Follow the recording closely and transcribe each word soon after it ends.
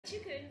You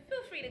could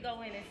feel free to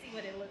go in and see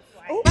what it looks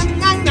like. We just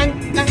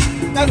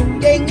thought we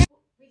could do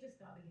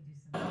something.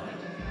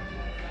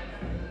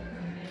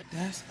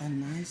 That's a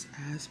nice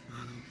ass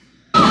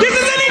bottle. This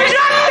is an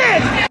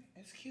injustice!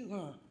 It's cute,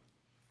 huh?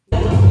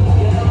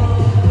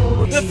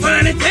 The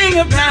funny thing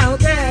about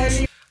that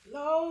is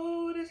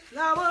load this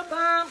flower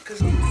bomb, cause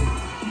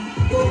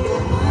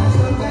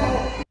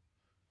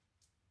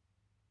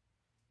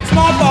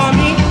small for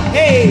me,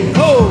 hey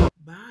ho.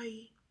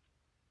 Bye.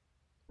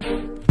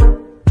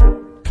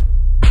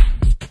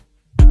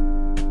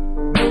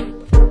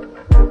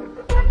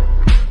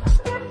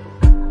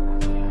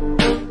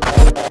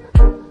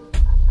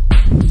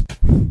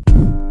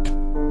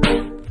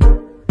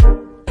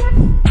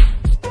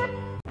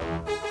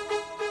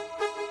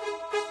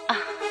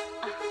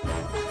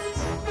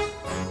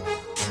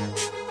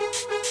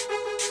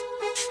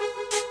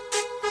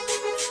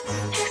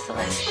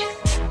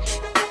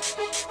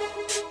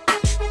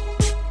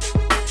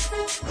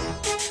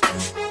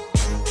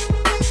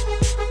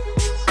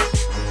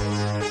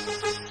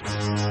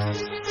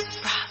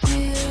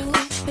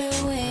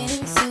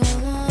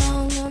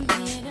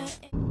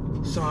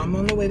 So I'm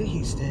on the way to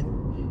Houston,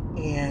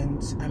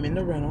 and I'm in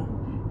the rental,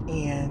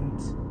 and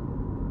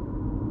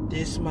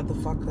this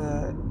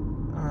motherfucker,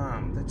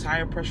 the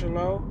tire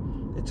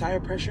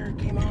pressure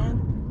came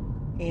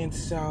on, and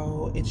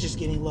so it's just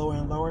getting lower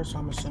and lower, so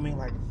I'm assuming,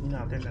 like, you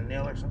know, there's a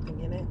nail or something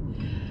in it.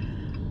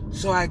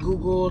 So I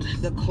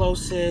Googled the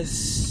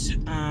closest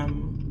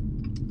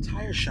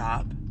tire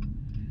shop,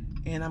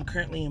 and I'm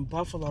currently in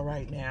Buffalo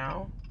right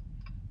now,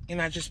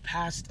 and I just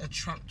passed a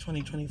Trump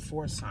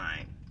 2024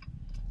 sign.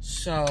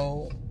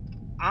 So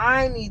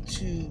I need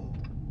to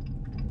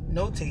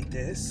notate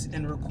this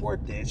and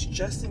record this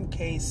just in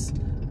case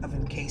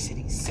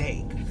city's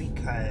sake,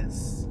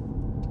 because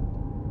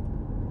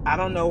I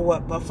don't know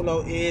what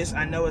Buffalo is.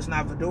 I know it's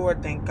not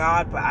Vador, thank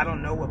God, but I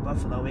don't know what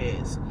Buffalo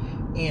is.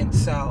 And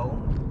so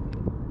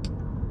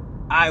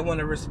I want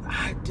to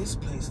this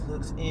place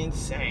looks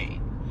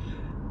insane.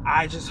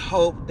 I just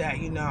hope that,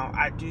 you know,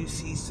 I do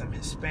see some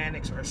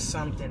Hispanics or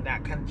something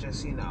that can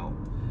just, you know,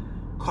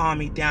 calm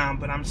me down.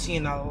 But I'm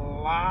seeing a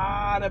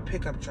lot of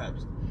pickup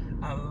trucks,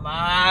 I'm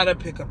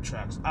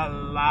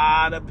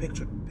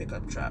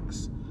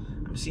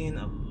seeing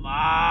a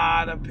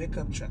lot of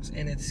pickup trucks,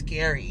 and it's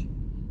scary,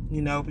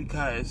 you know,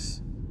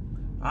 because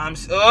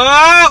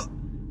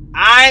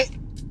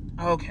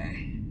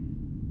okay.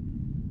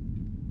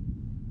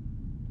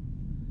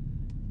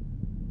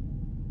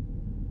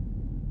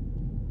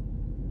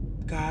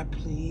 God,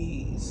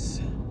 please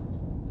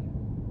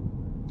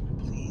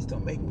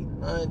don't make me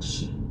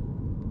lunch.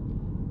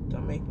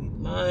 Don't make me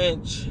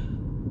lunch.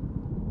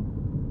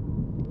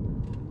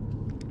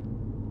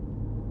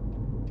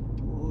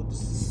 Ooh,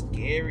 this is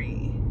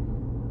scary.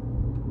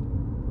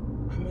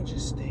 I'm gonna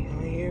just stay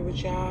on here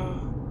with y'all,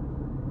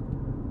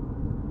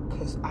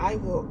 cause I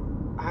will,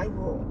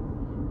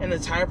 and the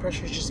tire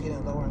pressure is just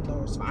getting lower and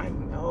lower, so I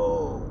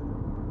know.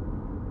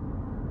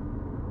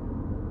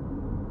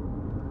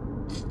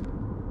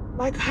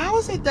 Like, how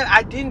is it that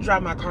I didn't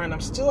drive my car and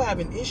I'm still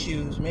having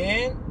issues,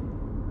 man?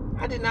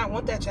 I did not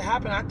want that to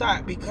happen. I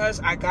thought because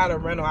I got a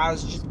rental, I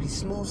was just be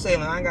smooth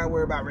sailing. I ain't got to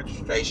worry about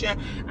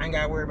registration. I ain't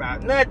got to worry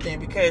about nothing,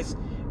 because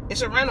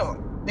it's a rental.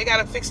 They got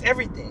to fix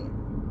everything.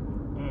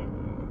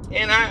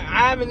 And I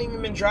haven't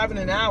even been driving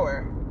an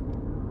hour.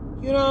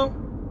 You know?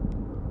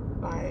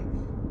 Like,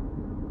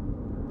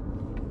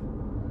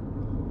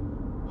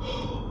 I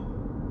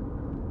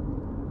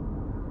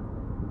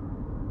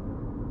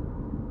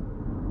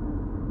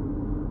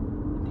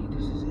think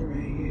this is it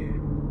right here.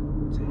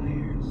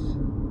 Tires.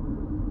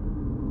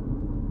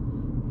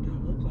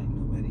 Don't look like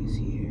nobody's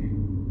here.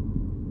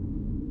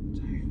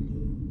 Tire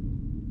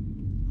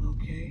lube.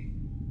 Okay.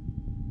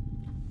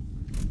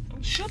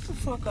 Shut the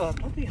fuck up.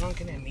 Don't be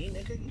honking at me,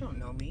 nigga. You don't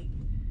know me.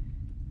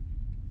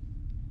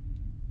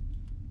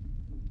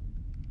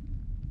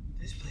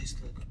 This place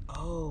look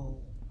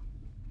old.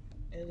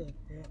 It look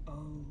real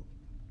old.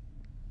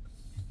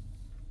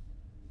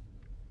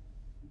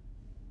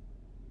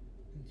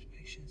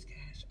 Inspections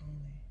cash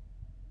only.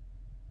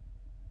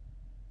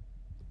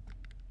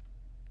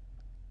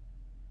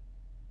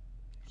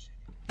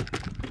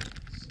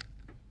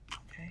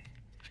 Okay.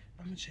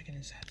 I'm gonna check in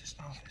inside this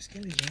office.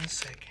 Give me 1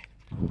 second.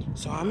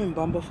 So I'm in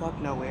bumblefuck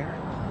nowhere,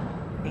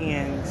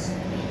 and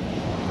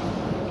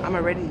I'm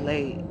already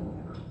late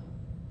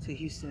to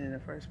Houston in the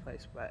first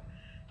place, but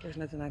there's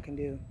nothing I can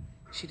do.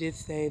 She did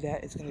say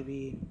that it's gonna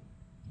be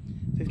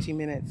 15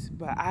 minutes,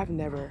 but I've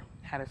never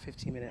had a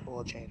 15-minute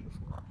oil change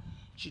before.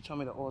 She told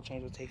me the oil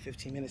change would take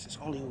 15 minutes. There's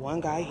only one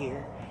guy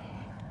here.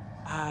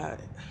 I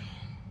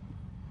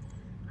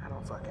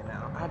don't fucking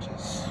know.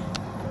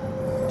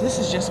 This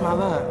is just my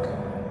luck.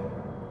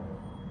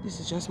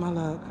 This is just my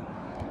luck.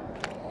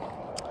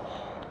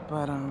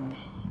 But,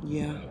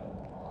 yeah.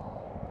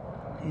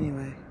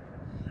 Anyway,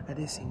 I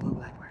did see one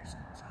black person,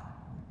 so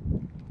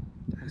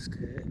that's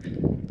good.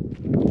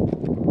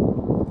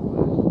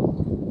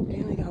 They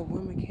only got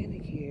one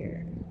mechanic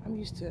here. I'm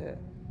used to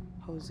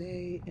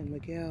Jose and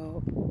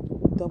Miguel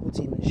double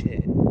teaming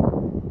shit.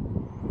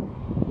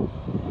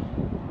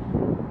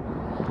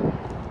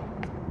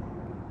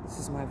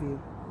 view.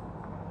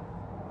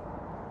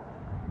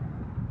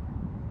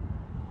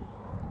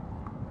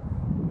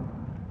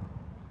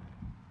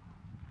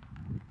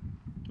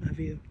 My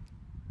view.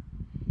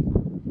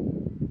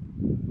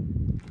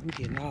 I'm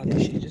getting all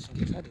this shit just in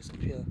case I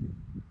disappear.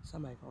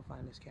 Somebody gonna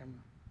find this camera.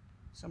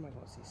 Somebody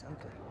gonna see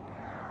something.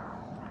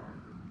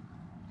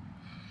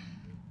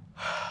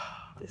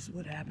 This is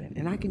what happened.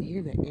 And I can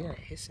hear the air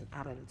hissing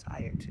out of the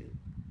tire too.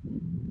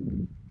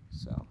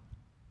 So,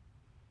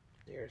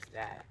 there's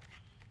that.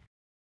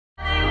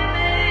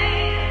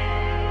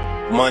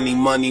 Money,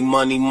 money,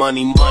 money,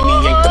 money,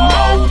 money ain't the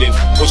motive.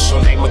 What's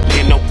your name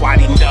again?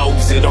 Nobody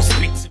knows it. Don't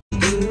speak to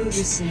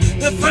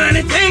the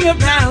funny thing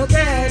about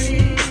that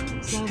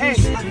is, hey,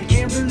 I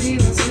can't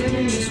believe I'm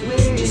feeling this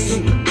way.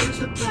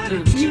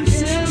 You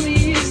tell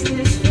me it's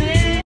this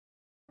way.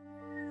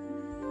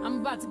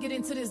 I'm about to get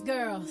into this,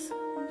 girls.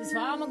 This for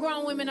all my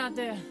grown women out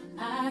there.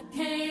 I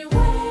can't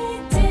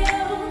wait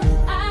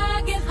till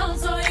I get home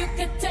so you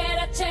can tear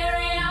that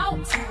cherry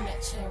out. Turn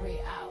that cherry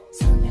out.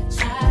 Turn that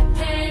cherry out. I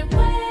can't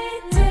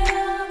wait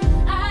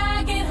till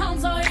I get home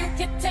so you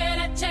can tear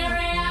that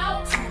cherry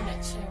out. Turn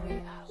that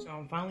cherry out. So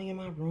I'm finally in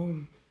my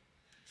room.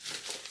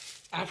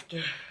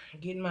 After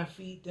getting my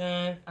feet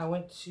done, I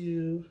went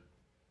to,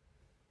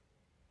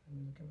 let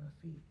me look at my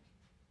feet.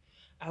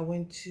 I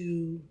went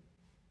to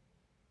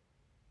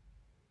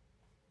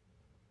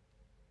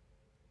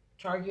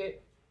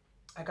Target.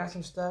 I got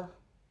some stuff.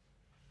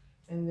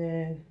 And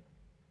then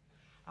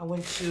I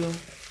went to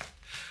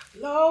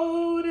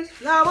Lotus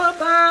Flower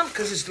Bomb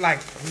because it's like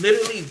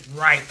literally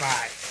right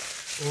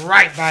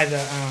by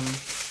the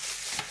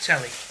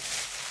telly.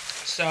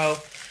 So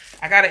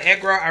I got an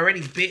egg roll. I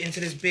already bit into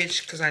this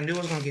bitch because I knew it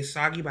was gonna get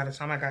soggy by the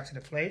time I got to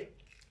the plate.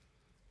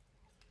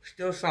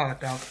 Still solid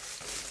though.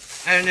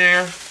 And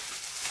then,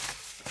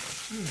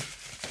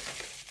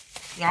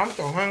 yeah, I'm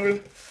so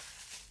hungry.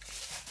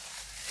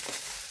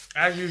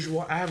 As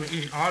usual, I haven't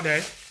eaten all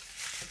day.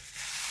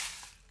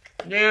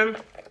 Then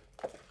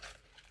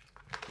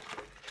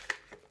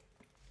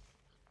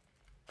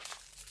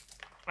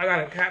I got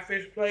a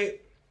catfish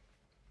plate,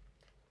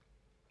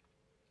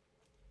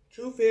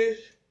 2 fish,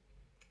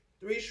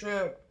 3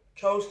 shrimp,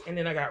 toast, and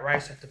then I got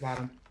rice at the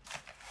bottom.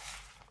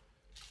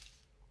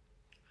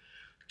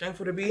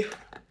 Thankful to be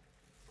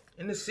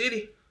in the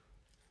city.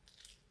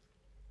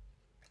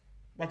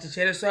 About to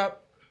tear this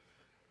up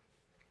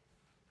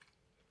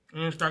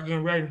and then start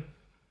getting ready.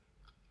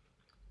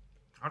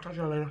 I'll talk to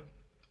y'all later.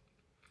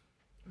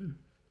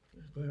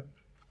 That's good.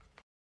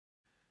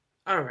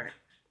 Alright,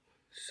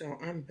 so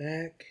I'm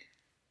back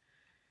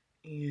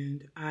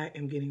and I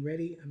am getting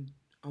ready. I'm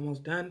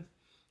almost done.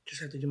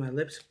 Just have to do my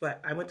lips.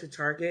 But I went to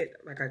Target,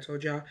 like I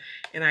told y'all,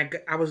 and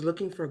I was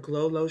looking for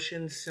glow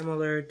lotion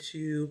similar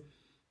to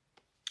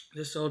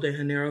the Sol de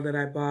Janeiro that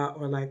I bought,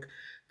 or like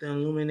the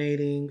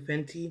illuminating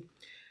Fenty.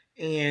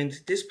 And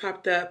this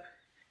popped up.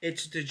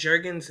 It's the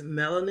Jergens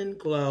Melanin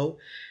Glow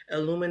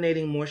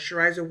Illuminating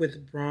Moisturizer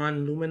with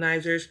Braun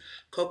Luminizers.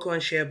 Cocoa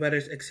and shea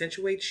butters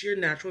accentuates your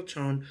natural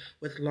tone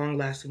with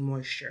long-lasting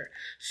moisture.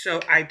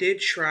 So I did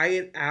try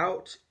it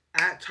out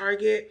at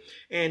Target,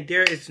 and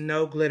there is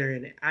no glitter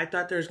in it. I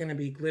thought there was going to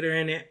be glitter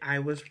in it. I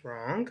was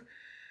wrong.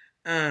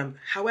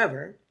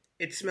 However,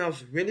 it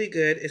smells really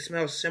good. It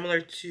smells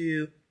similar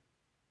to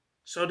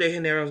Sol de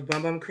Janeiro's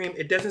Bum Bum Cream.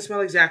 It doesn't smell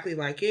exactly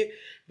like it,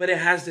 but it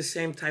has the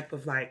same type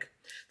of like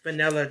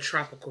vanilla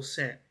tropical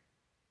scent.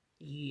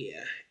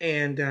 Yeah,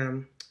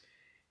 and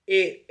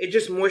it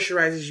just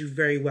moisturizes you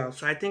very well.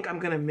 So I think I'm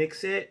gonna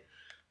mix it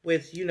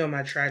with, you know,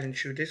 my tried and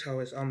true. This hoe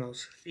is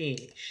almost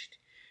finished.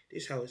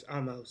 This hoe is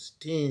almost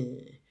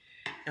done.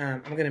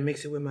 I'm gonna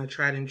mix it with my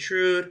tried and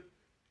true,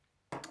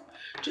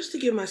 just to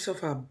give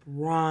myself a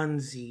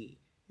bronzy,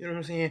 you know what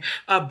I'm saying?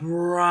 A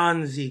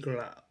bronzy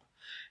glow.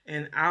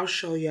 And I'll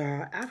show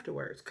y'all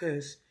afterwards,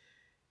 because,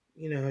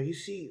 you know, you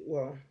see,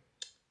 well,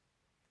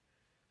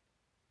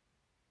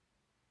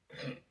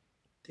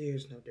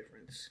 there's no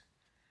difference.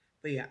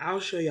 But yeah,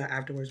 I'll show y'all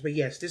afterwards. But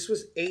yes, this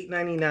was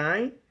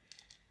 $8.99.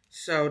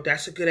 So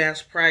that's a good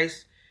ass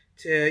price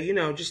to, you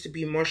know, just to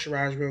be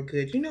moisturized real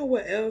good. You know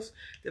what else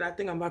that I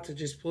think I'm about to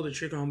just pull the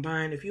trigger on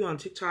buying? If you on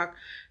TikTok,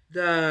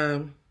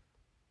 the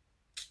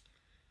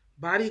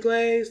body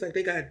glaze, like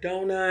they got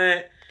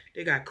donut,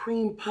 they got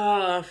cream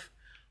puff.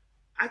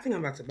 I think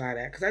I'm about to buy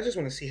that because I just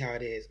want to see how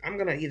it is. I'm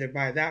going to either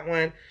buy that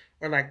one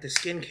or like the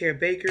Skincare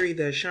Bakery,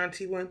 the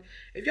Ashanti one.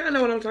 If y'all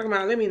know what I'm talking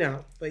about, let me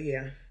know. But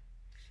yeah,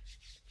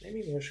 let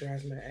me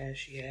moisturize my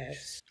ashy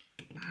ass.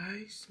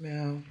 I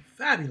smell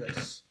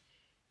fabulous.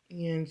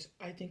 And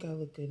I think I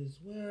look good as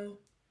well.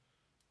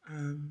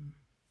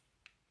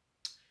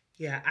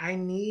 Yeah,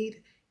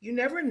 you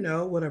never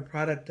know what a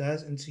product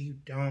does until you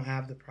don't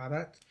have the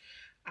product.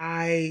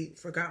 I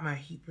forgot my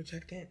heat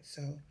protectant,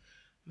 so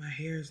my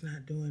hair is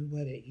not doing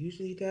what it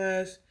usually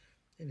does,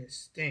 and it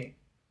stinks.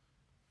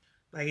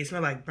 Like, it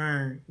smells like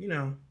burn, you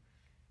know.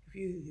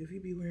 If you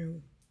be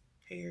wearing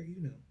hair,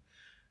 you know.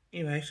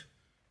 Anyways,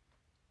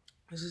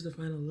 this is the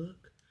final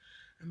look.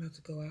 I'm about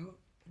to go out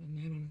on a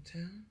night on the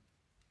town.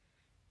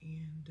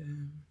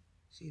 And,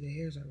 see, the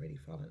hair's already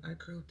falling. I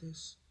curled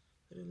this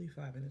literally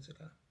 5 minutes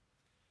ago.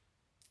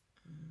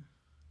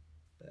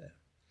 But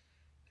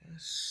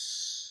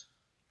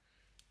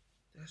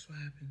that's what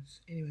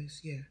happens.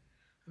 Anyways, yeah.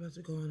 I'm about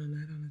to go on a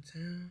night on the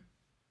town.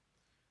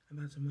 I'm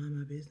about to mind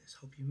my business.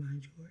 Hope you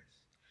mind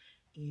yours.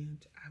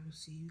 And I will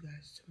see you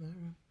guys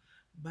tomorrow.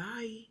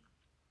 Bye.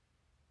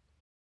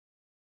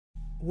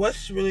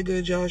 What's really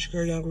good, y'all? It's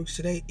your girl, Young Rooks.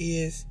 Today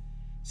is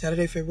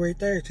Saturday, February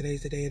 3rd.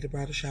 Today's the day of the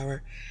bridal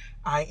shower.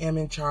 I am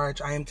in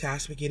charge. I am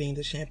tasked with getting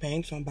the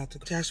champagne, so I'm about to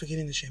go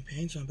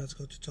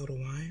to Total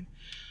Wine.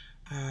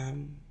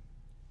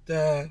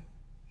 The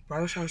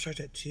bridal shower starts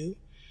at 2.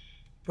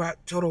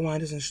 Total Wine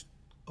doesn't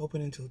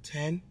open until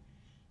 10.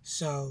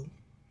 So,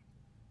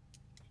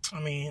 I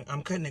mean,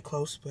 I'm cutting it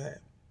close, but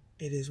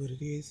it is what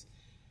it is.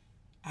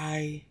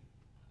 I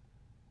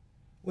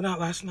went out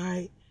last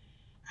night.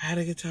 I had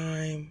a good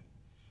time,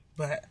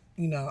 but,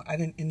 you know, I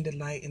didn't end the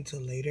night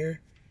until later.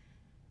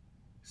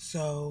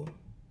 So,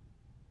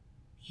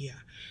 yeah.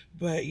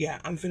 But, yeah,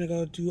 I'm finna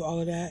go do all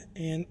of that,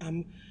 and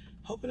I'm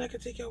hoping I can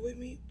take y'all with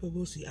me, but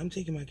we'll see. I'm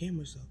taking my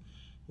camera, so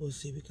we'll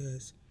see,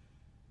 because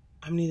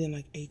I'm needing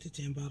like 8 to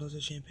 10 bottles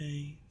of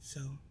champagne,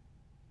 so.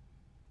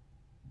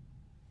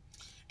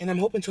 And I'm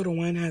hoping Total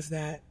Wine has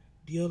that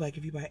deal, like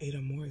if you buy 8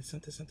 or more, it's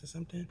something, something,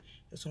 something.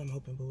 That's what I'm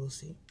hoping, but we'll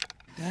see.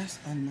 That's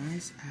a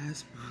nice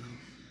ass bottle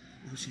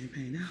of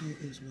champagne. That hoe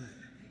is what,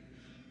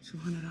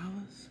 $200?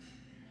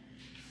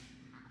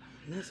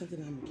 Not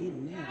something I'm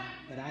getting now,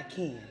 but I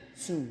can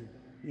soon,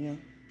 you know?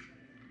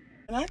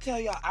 And I tell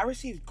y'all, I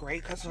received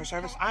great customer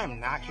service. I am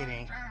not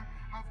kidding.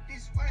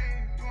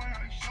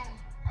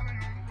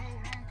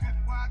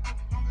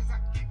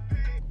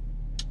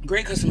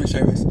 Great customer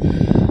service.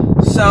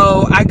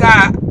 So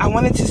I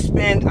wanted to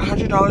spend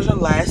 $100 or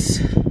less,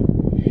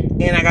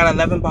 and I got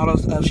 11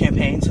 bottles of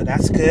champagne, so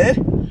that's good.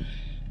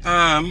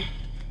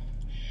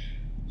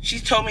 She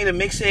told me to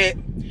mix it.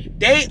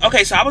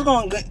 Okay, so I was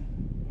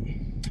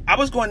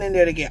going in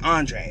there to get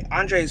Andre.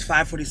 Andre is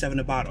 $5.47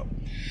 a bottle.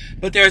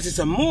 But there's this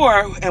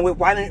more, and with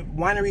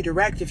Winery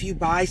Direct, if you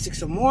buy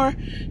 6 or more,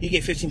 you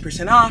get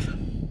 15% off.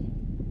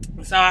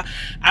 So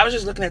I was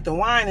just looking at the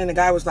wine, and the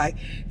guy was like,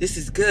 "This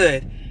is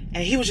good."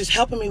 And he was just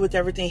helping me with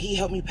everything. He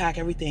helped me pack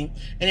everything.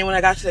 And then when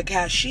I got to the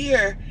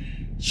cashier,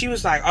 she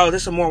was like, "Oh,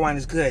 this more wine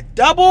is good.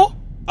 Double?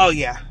 Oh,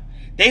 yeah.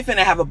 They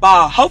finna have a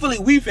ball. Hopefully,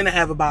 we finna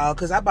have a ball,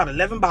 because I bought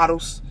 11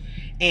 bottles,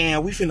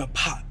 and we finna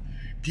pop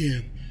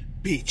them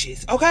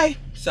bitches." Okay?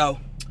 So,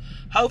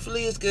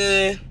 hopefully it's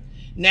good.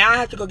 Now I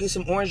have to go get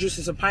some orange juice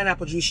and some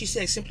pineapple juice. She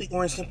said simply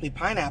orange, simply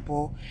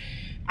pineapple.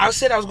 I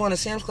said I was going to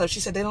Sam's Club. She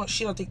said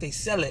she don't think they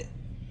sell it.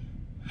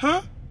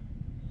 Huh?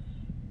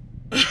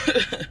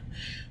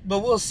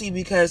 But we'll see,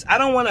 because I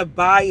don't want to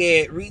buy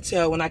it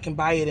retail when I can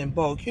buy it in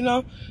bulk, you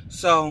know?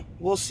 So,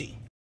 we'll see.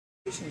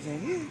 This is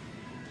in here.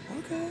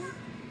 Okay.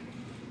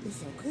 There's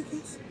some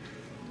cookies.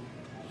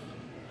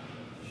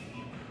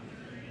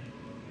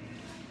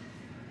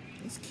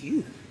 It's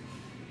cute.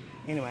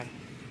 Anyway,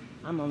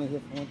 I'm only here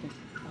for one thing.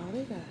 Oh,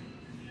 they got.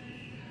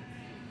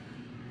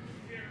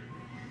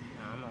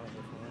 No, I'm only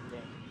here for one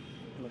thing.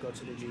 I'm gonna go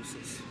to the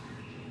juices.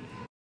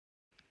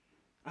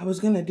 I was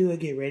gonna do a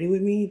get ready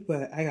with me,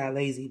 but I got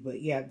lazy.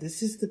 But yeah,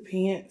 this is the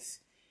pants.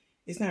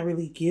 It's not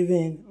really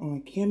given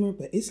on camera,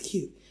 but it's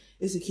cute.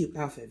 It's a cute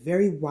outfit.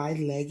 Very wide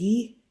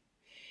leggy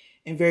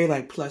and very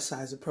like plus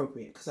size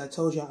appropriate. Because I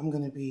told y'all I'm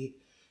gonna be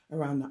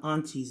around the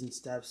aunties and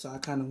stuff. So I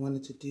kind of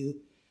wanted to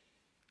do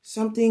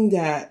something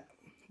that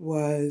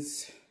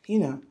was, you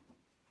know,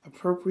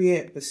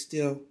 appropriate, but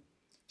still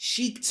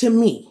chic to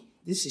me.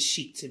 This is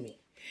chic to me.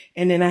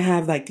 And then I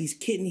have like these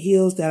kitten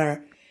heels that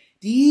are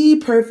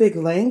the perfect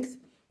length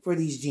for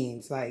these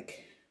jeans.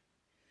 Like,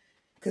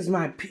 cause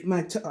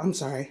I'm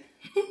sorry.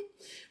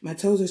 My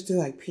toes are still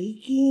like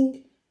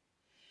peeking,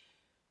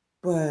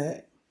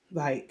 but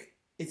like,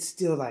 it's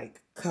still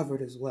like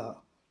covered as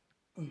well.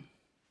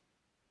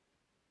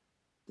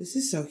 This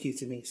is so cute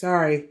to me.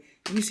 Sorry.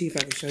 Let me see if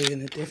I can show you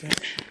in a different.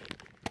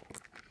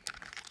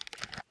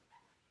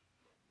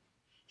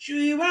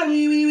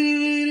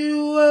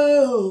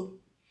 Whoa.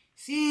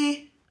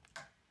 See?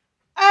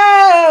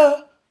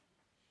 Oh.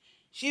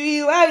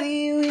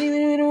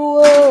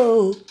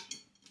 Whoa.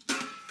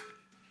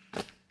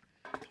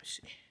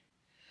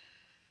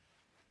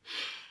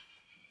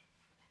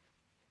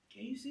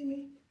 Can you see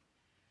me?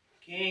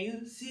 Can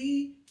you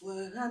see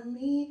what I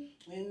mean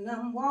when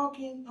I'm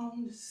walking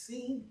on the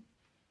scene?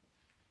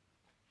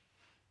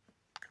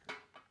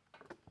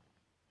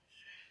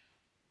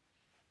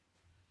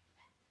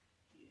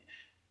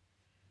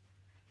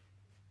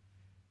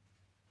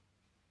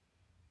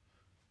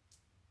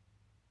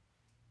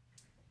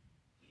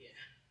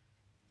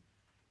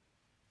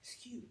 It's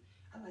cute.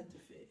 I like the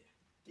fit. I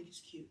think it's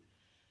cute.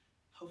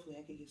 Hopefully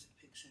I can get some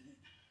pics in it.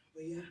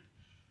 But yeah,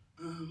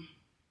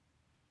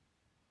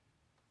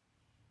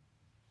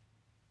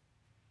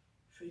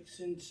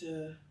 fixing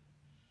to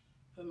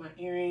put my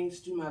earrings,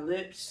 do my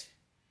lips,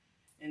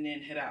 and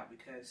then head out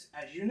because,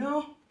 as you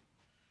know,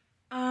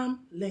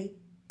 I'm late.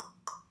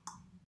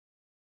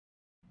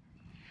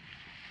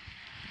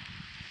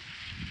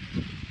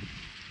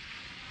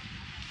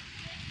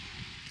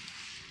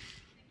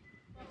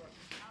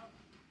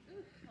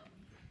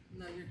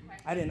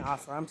 I didn't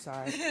offer. I'm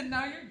sorry.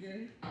 No, you're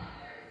good.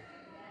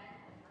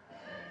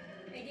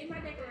 And get my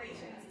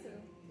decorations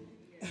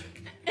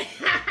too.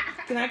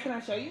 Can I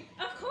show you?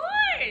 Of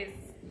course.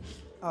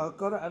 Oh,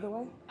 go the other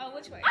way. Oh,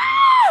 which way?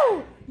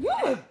 Oh, you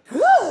look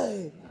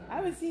good. I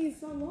haven't seen you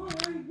so long.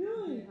 How are you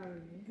doing?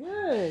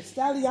 Good.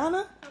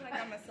 Staliana? I feel like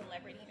I'm a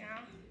celebrity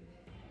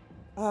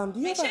now. Do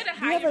you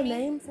have a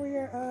name for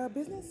your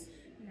business?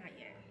 Not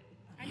yet.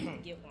 I need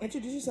to get one.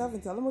 Introduce yourself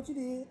and tell them what you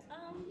did.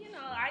 You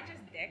know, I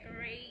just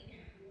decorate.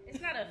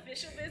 It's not an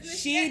official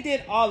business. She yet.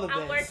 did all of this.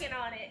 I'm working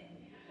on it.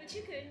 But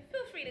you could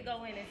feel free to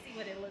go in and see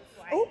what it looks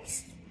like.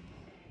 Oops.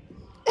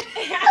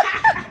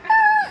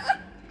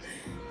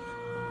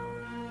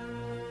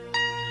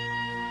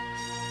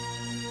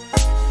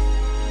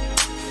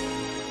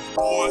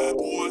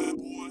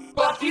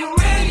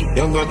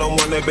 Young girl don't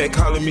want that back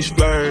calling me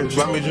splurge.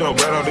 Why me jump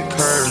right on the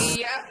curb?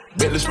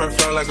 Bentley spread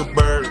fly like a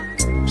bird.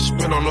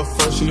 Spin on the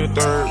first and the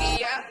third.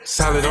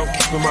 Solid, I'm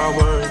keeping my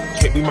word.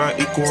 Can't be my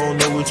equal, I don't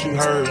know what you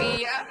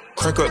heard.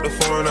 Crank up the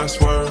phone, I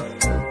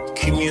swear.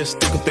 Keep me a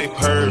stick if they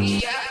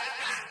purge.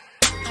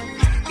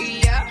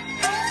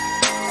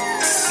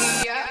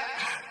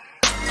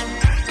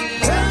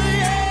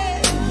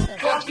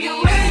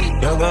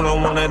 Young girl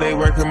don't want that, they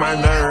working my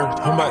nerve.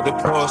 I'm about to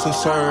pour us a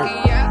serve.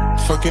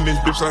 Fucking this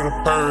bitch like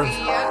a perm.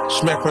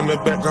 Smack on the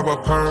back of a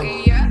perm.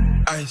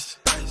 Ice,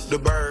 the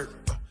bird.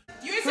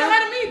 You ain't say hi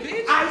to me,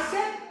 bitch. I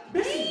said,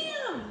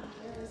 Damn.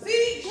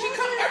 See, she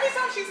come every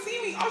time she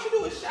see me. All she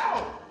do is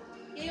shout.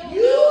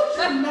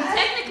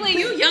 Technically,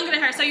 you younger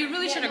than her, so you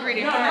really should agree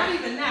to her. not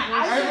even that.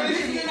 I really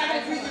should get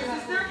that with your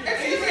sister.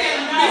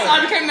 I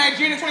became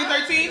Nigerian in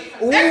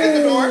 2013. Exit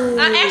the door.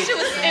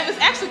 It was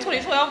actually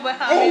 2012, but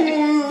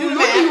You the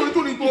math. You were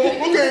 24.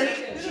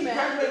 Okay.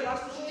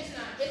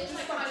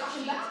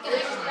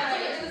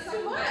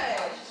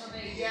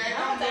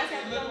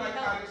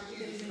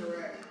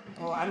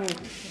 Oh, I mean.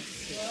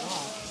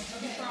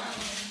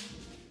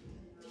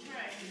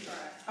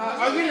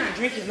 Oh, you're not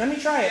drinking. Let me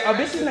try it. Oh,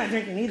 bitch is not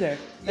drinking either.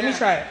 Let me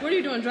try it. what are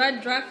you doing? Dry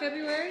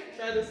February?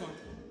 Try this one.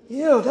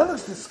 Ew, that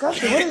looks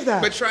disgusting. What is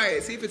that? But try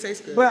it. See if it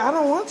tastes good. But I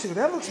don't want to.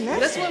 That looks nasty.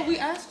 That's what we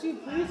asked you.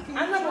 Please, can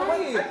I know, but try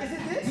wait, it? is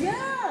it this?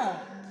 Yeah.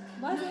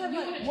 Why does it have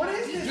like... What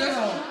is this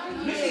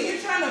though? Missy,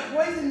 you're trying to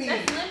poison me.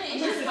 That's lemon.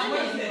 It's just What is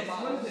lemon. this?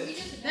 What is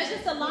this? That's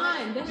just a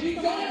lime. That's just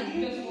a lime.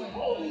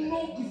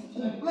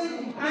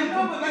 I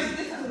know, but like,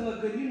 this doesn't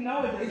look good. You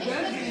know it doesn't.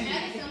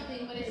 Added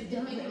something, but it's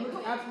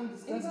Absolutely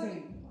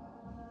disgusting.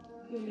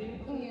 Yeah.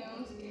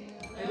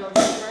 It don't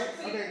taste right?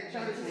 Okay,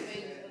 try this one.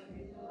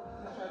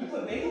 You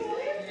put babies in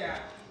it? Yeah.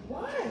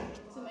 Why?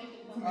 To make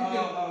it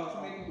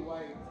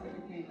white. To make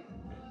it pink.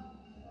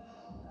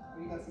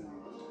 You got some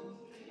more.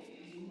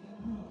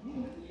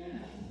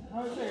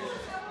 How is it?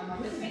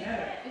 It's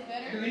better. It's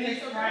better? Does it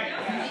taste right?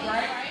 Yeah.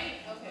 Right?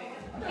 Okay.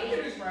 I think it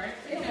is right.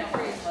 It's not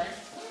right. It's right.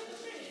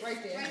 Right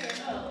there.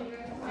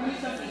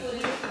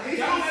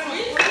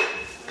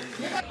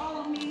 All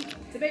of me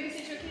to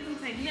babysit your kids and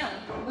say no.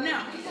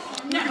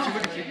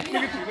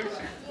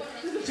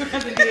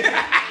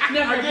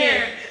 Never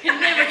again.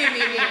 Never get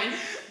me again.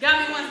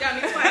 Got me once, got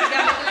me twice, got me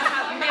 3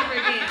 times, never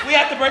again. We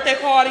at the birthday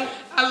party.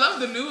 I love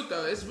the nude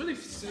though. It's really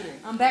suiting.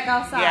 I'm back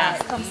outside Yeah.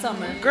 come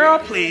summer. Girl,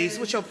 please,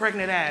 with your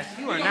pregnant ass.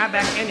 You are not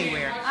back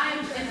anywhere. I'm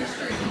in the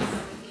streets.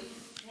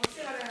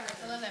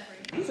 I love that for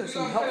you. These are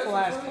some helpful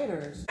ass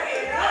caterers.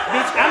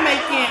 Bitch,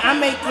 I'm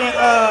making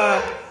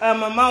a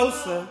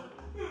mimosa.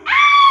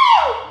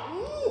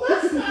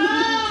 What's up? I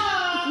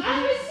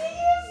haven't seen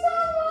you so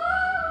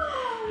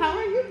long. How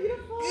are you,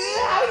 beautiful?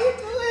 Good, how you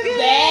doing,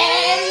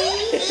 Daddy?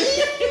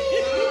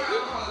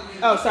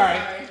 Oh, sorry.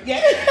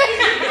 Yeah.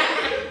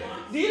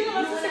 Do you know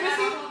my sister,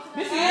 Missy?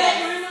 Missy,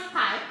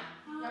 Hi.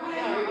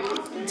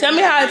 tell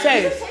me how it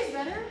tastes. Tastes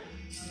better?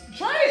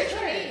 Try it.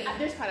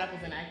 There's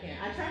pineapples in it. I can't.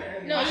 I tried it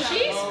earlier. No,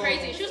 she's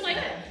crazy. She was like,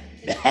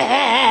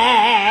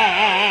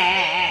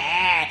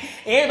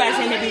 Everybody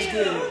saying that bitch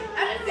good.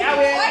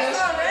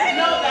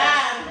 No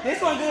bad.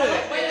 This one good.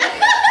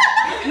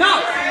 No.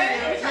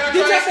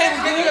 Did you say it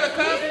was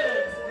good?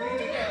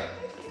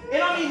 It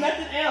don't need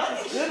nothing else.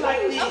 It's good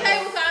like this. okay,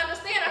 well, I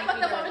understand. I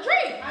fucked up on the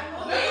drink.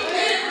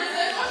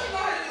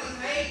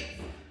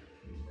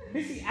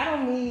 Missy, I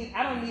don't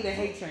need a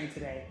hate train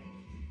today.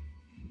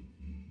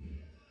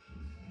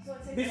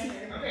 Missy,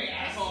 Okay,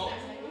 asshole.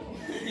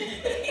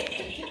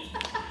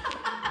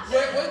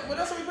 What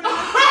else are we putting in?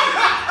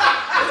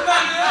 It's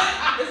not good?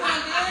 It's not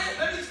good?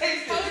 Let me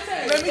taste it.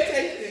 Let me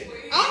taste it.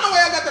 I don't know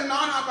where I got the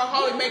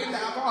non-alcoholic making the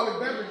alcoholic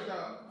beverage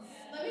though.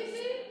 Let me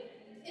see.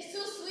 It's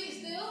too sweet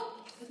still.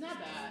 It's not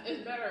bad.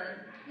 It's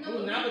better. No,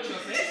 ooh, now what you're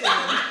saying.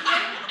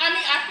 I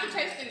mean, after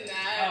tasting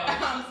that,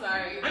 I'm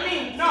sorry. I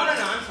mean, no, I'm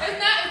sorry. It's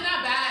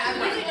not bad. I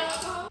really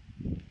don't.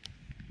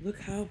 Look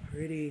how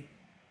pretty.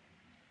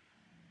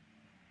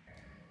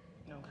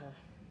 Okay.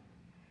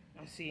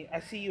 I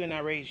see you and I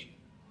raise you.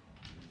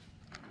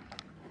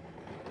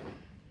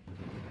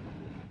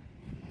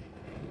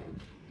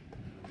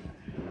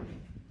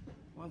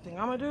 One thing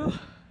I'm gonna do is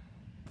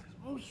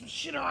move some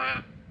shit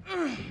around.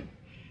 Let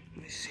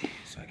me see,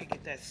 so I can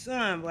get that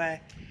sun, boy.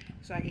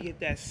 so I can get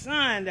that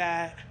sun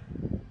that.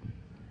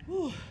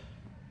 Whew.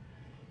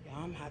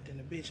 Y'all, I'm hot than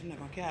a bitch. I'm not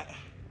gonna cap.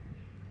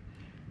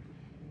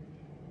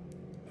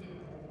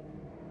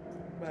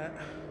 But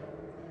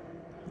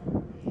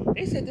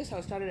they said this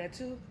house started at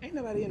 2. Ain't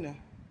nobody in there.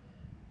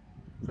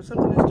 For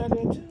something that started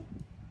at 2,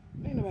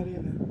 ain't nobody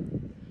in there.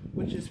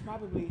 Which is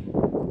probably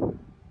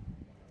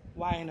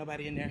why ain't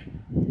nobody in there.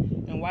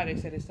 And why they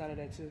said it started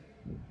at 2.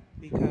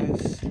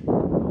 Because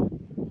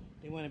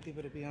they wanted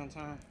people to be on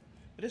time.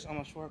 But it's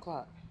almost 4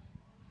 o'clock.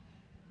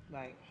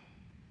 Like,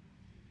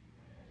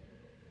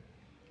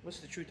 what's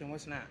the truth and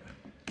what's not?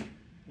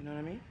 You know what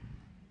I mean?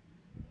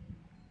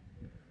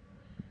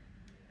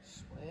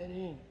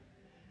 Sweating.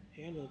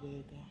 Hair look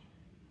good though.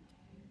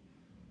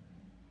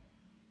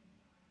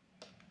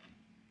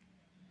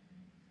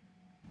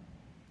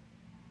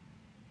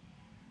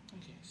 I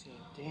can't see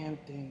a damn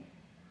thing.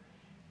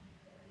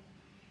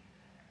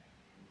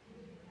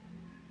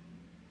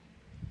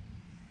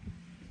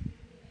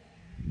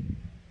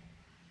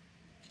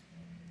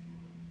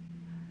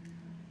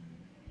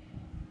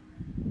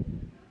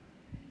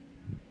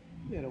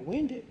 You better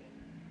wind it.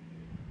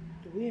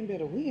 The wind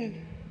better wind.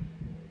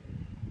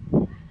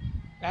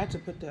 I had to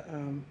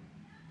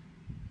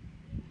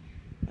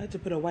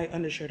put a white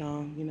undershirt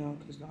on, you know,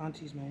 because the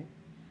aunties might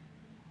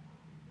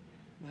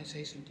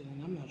say something,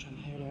 and I'm not trying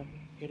to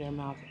hear their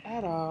mouth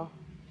at all.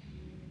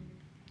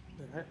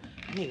 But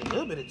I need a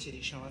little bit of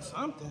titty showing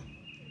something.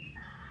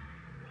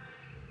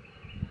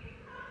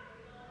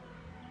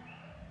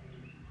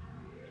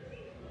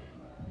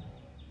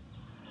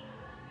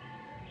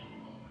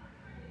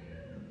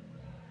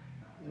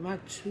 Am I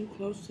too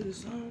close to the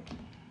sun?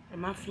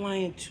 Am I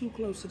flying too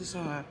close to the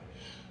sun?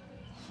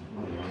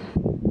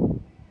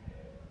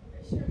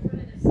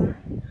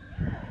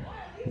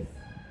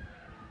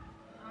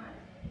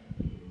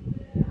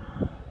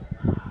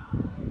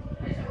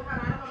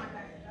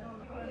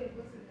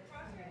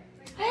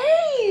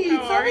 Hey,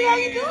 Toby, how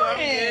you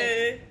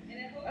doing?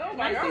 Oh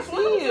my Nice gosh, to see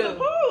welcome to you. the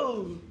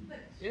pool.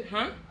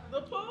 Huh?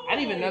 The pool. I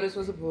didn't even know this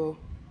was a pool.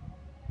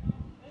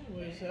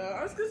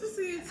 It's good to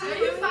see you too.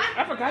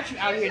 I forgot you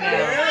out here now.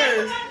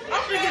 Yes.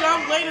 I'm thinking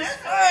I'm late as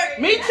fuck.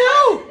 Me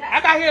too. I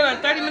got here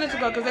like 30 minutes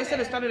ago because they said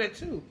it started at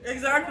 2.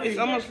 Exactly. It's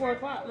almost 4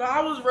 o'clock. No,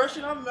 I was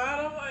rushing. I'm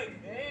mad. I'm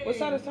like, dang. What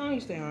side of town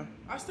you stay on?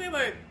 I stay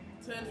like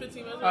 10,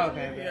 15 minutes. Oh,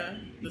 okay. Yeah,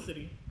 the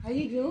city. How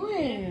you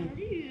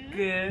doing?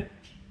 Good.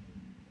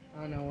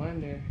 Oh, no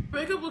wonder.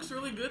 Makeup looks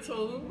really good,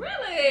 Tolu.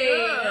 Really?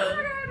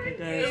 Yeah. It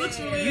does. It looks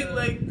really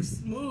like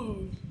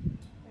smooth.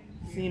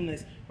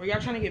 Seamless. Were y'all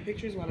trying to get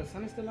pictures while the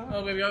sun is still out?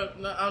 Oh, baby,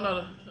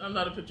 I'm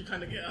not a picture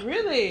kind of guy.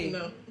 Really?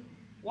 No.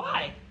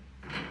 Why?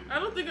 I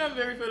don't think I'm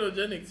very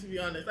photogenic, to be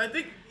honest. I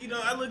think,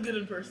 I look good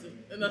in person,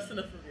 and that's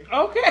enough for me.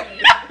 Okay.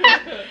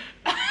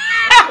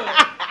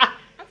 I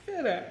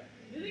feel that.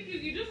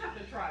 You just have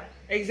to try.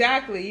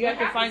 Exactly. You have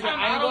to half find the your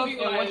time I don't angles,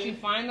 be and once like- you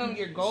find them,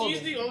 you're golden.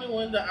 She's the only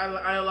one that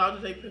I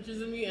allowed to take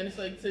pictures of me, and it's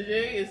like,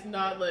 today it's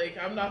not like,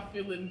 I'm not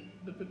feeling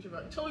the picture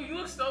right. Tolu, you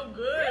look so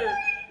good.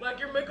 Like,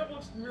 your makeup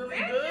looks really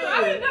good.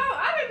 I didn't know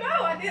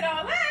I did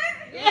all that.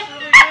 It's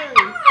really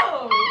good.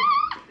 Oh,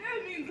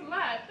 that means a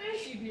lot.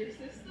 Thank you, dear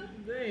sister.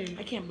 Dang.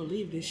 I can't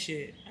believe this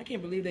shit. I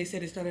can't believe they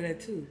said it started at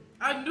 2.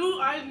 I knew.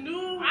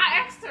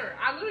 I asked her.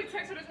 I literally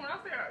texted her this morning.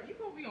 I said, "Are you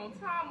gonna be on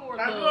time or?"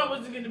 I knew I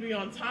wasn't going to be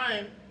on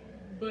time,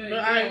 but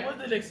I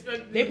wasn't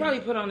expecting. They probably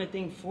put on the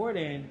thing for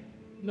then.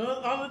 No,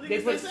 all the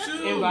They things put they said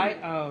too.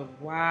 invite. Oh,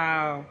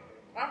 wow.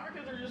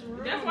 Africans are just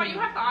rude. That's why you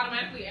have to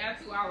automatically add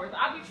 2 hours.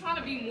 I be trying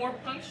to be more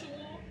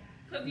punctual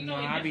because No,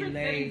 I in be different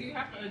late. settings you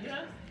have to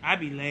adjust. I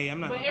be late.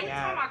 I'm not But gonna every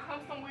time cap. I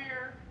come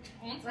somewhere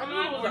on I knew it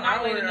time was or an not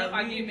hour late at enough,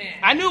 I get least. mad.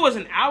 I knew it was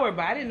an hour,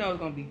 but I didn't know it was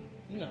gonna be,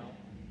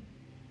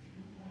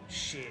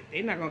 shit.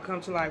 They not gonna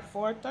come till like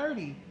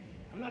 4:30.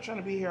 I'm not trying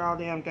to be here all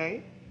damn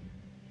day.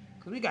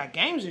 Cause we got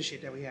games and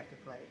shit that we have to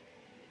play.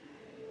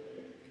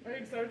 Are you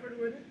excited for the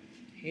wedding?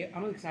 Yeah,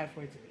 I'm excited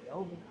for it to be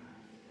over.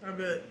 I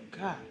bet.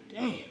 God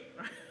damn.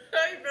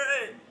 I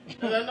bet.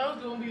 'Cause I know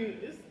it's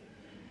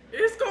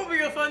gonna be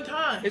a fun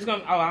time. It's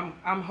gonna. Oh,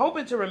 I'm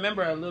hoping to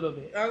remember a little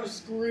bit. I was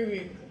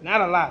screaming.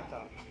 Not a lot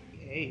though.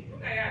 Hey.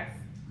 Okay, guys.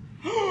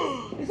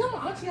 Is that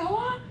my auntie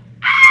Hawa?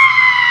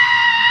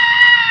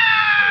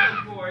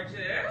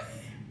 Gorgeous.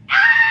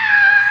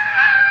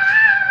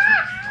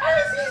 I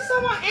didn't see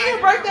someone. And your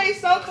birthday's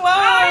so close. I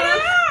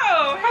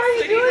know. How are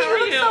you doing? How are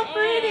You look so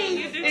pretty.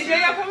 You do Is too.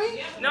 Jaya coming?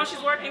 No,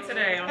 she's working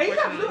today. Hey, you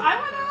got blue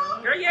eyeliner?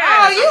 Girl, yeah.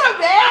 Oh, you a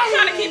baddie. I'm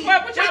trying to keep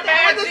up with y'all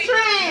baddies. With the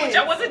trend.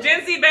 Y'all was a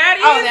Gen Z baddie?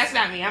 Oh, that's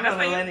not me. I'm That's a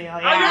like- millennial. Oh,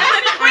 Yeah. you're a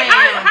millennial? Wait, I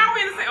am. how are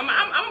we in the same?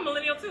 I'm a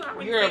millennial too. How are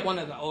we in the You're same? one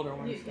of the older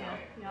ones. though.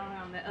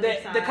 Y'all on the other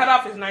side. The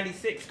cutoff is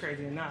 96.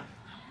 Crazy enough.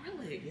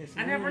 Really? Yes, I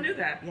never ma'am. knew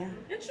that. Yeah.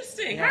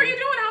 Interesting. Yeah. How are you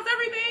doing? How's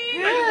everything? Are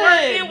you Good.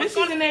 working? What's Bissy's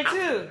going in there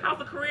too. How's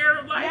the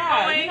career life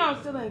Yeah, going? you know I'm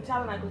still in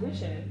talent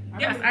acquisition.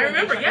 Yes, I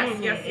remember. Yes.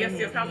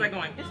 Mhm. How's that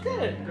going? It's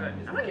good. Good.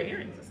 I like your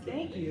earrings.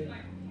 Thank you.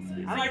 So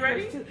I like you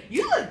ready? yours, too.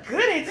 You look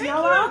good in Thank you,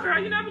 Tiala. girl.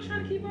 You know I be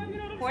trying to keep up. You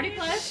know what I'm 40 saying?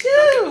 plus?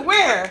 Shoot,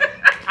 where?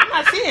 I'm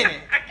not seeing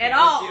it. I can't At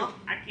all. with you.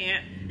 I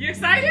can't. You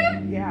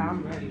excited? Yeah,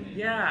 I'm ready.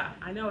 Yeah,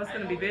 I know it's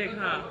gonna be big,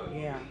 huh?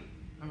 Yeah.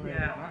 I'm ready.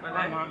 Yeah.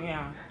 My mom,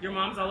 yeah. Your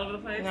mom's all over the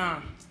place?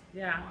 No.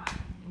 Yeah.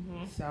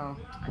 So.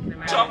 I can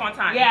imagine. Show up on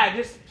time. Yeah,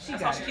 just, she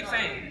That's got all she it. keeps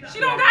saying. She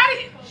don't got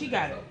it. She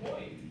got it.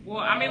 Well,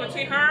 I mean,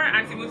 between her,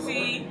 Auntie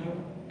Lucy,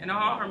 and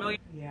all her million.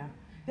 Yeah.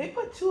 They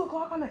put 2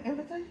 o'clock on the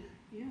invitation?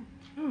 Yeah.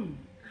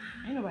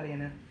 Ain't nobody in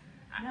there.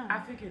 No.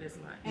 I figured as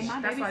much. And my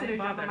That's why I babysitter didn't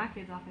dropping bother. my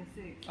kids off at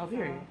 6. Oh,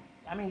 period.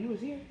 I mean, you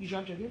was here. You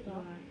dropped your gift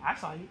off. I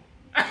saw you.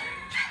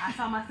 I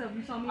saw myself.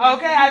 You saw me.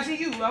 Okay, I see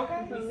you.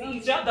 Okay. We see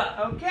each other.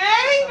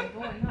 Okay. I'm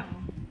going home.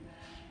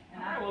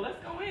 All right, well, let's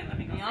go in. Let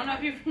me go. I don't know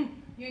if you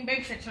ain't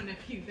babysit your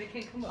nephews. They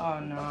can't come up. Oh,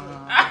 no.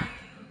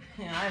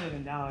 Yeah, I live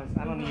in Dallas.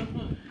 I don't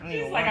even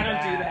She's like, I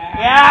don't do that.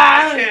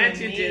 Yeah, I Can't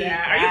you do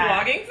that? Are you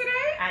vlogging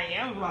today? I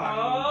am vlogging.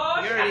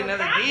 Oh, you already know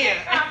the deal.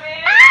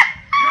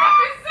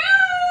 Drop it soon.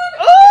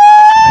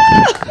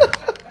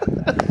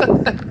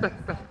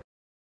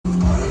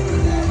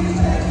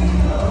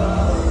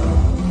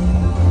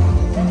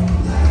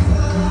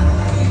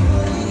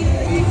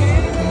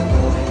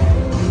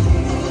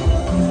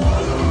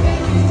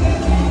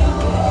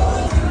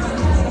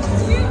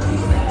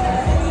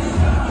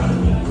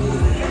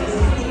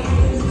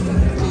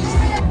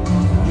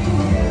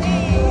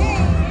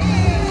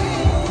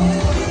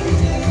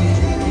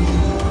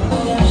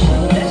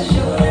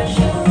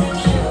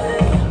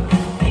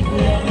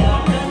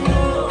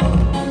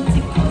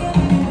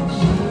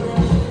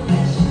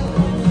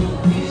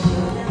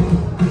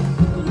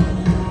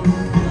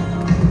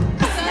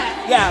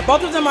 Yeah,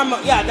 both of them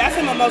are, yeah, that's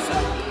a mimosa.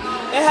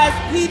 It has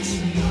peach,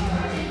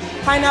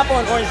 pineapple,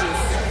 and orange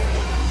juice.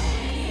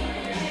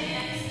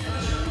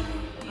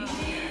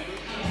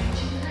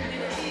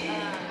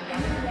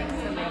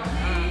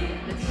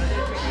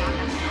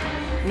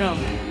 No.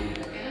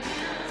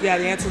 Yeah,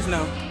 the answer is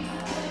no.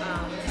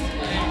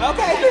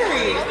 Okay,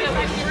 period.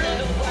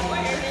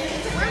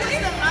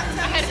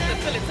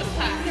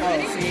 Oh,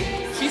 see?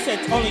 She said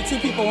only 2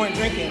 people weren't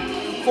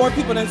drinking. 4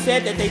 people done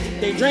said that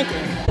they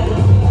drinking.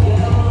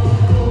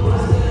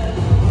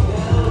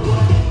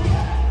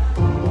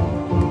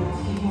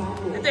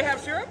 Did they have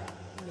syrup?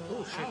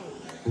 No. Shit.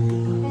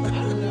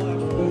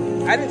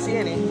 I didn't see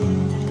any.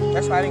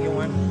 That's why I didn't get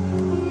one.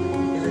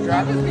 Is it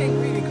dry?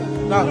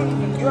 No,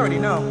 you already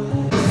know.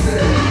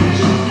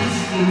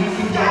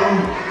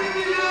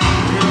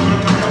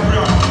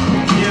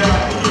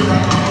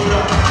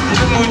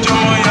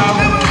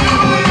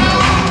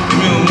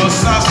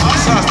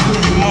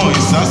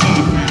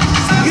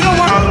 You don't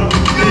want.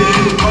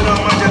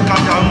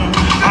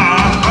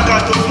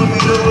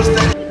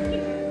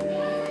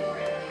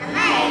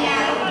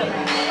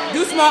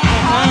 Do small.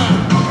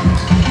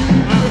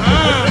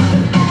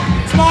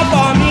 Small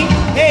for me.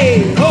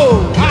 Hey,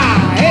 ho,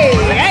 ah, hey,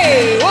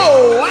 hey,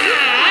 whoa,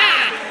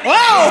 ah,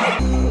 whoa.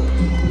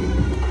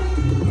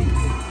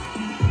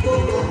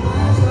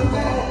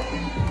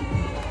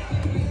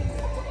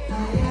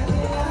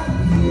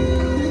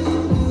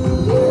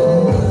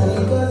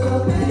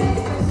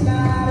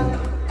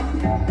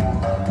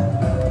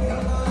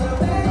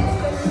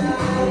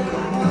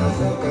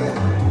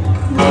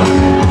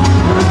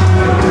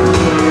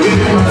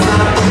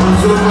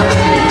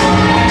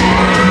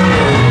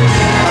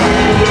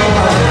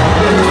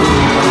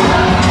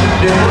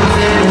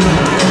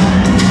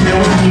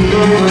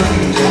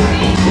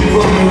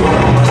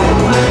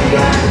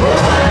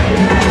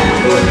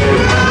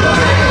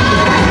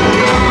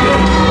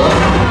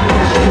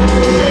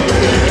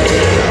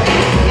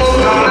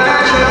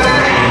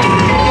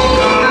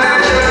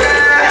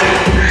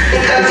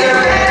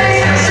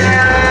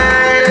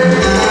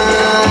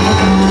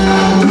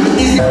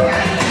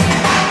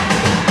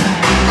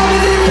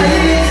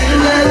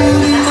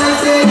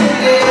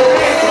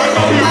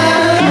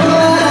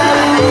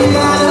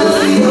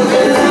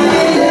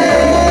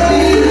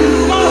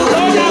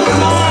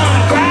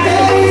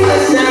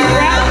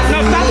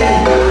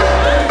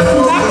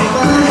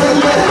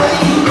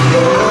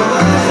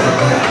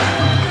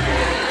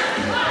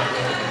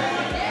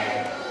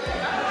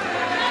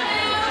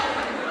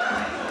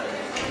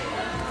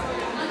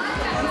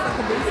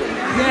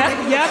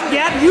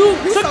 Yep,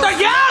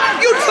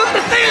 you took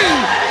the thing.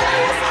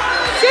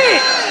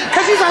 Shit,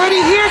 because he's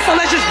already here, so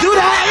let's just do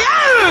that.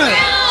 Yeah,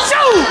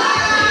 shoot.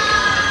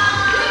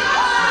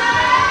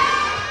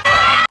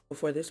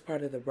 For this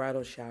part of the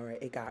bridal shower,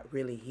 it got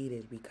really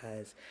heated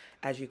because,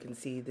 as you can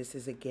see, this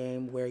is a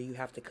game where you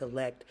have to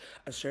collect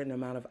a certain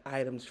amount of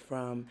items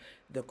from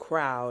the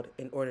crowd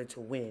in order to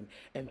win,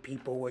 and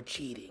people were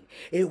cheating.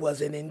 It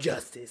was an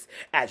injustice,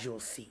 as you'll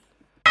see.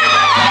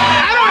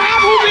 I don't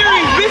have hoop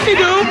earrings, bitch, you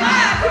do.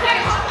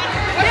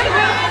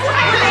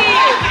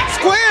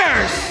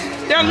 Squares.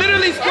 They're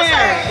literally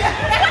squares.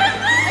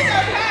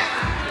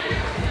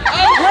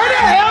 Where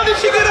the hell did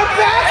she get a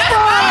patch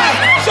from?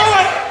 Show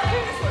it.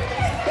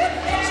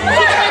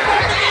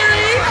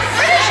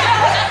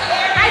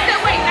 I said,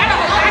 wait, I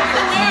don't know.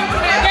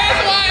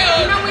 That's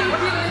wild. You know when you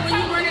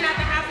running out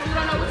the house and you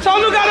don't know what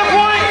Tolu got a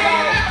point.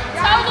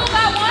 Tolu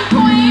got 1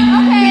 point.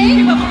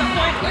 Okay.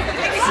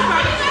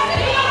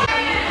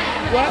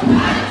 What?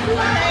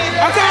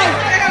 Okay,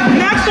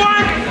 next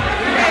one.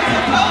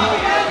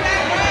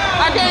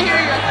 I can't hear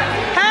you.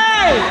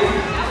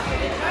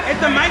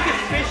 the mic is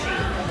fishy.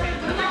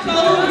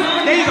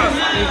 There you go.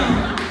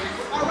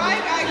 All right,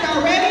 guys, y'all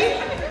ready?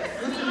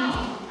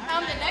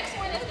 The next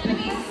one is gonna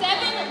be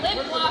 7 lip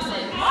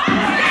glosses.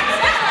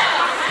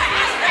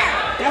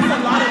 That's a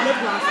lot of lip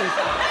glosses.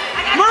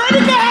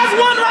 Monica has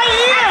one right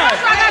here.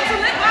 I got 2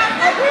 lip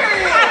glosses.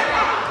 Period.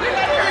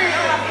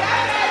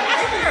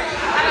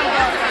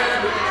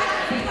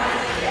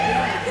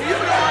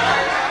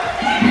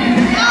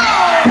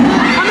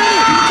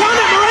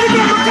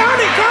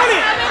 Count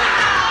it.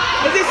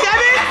 Is it 7?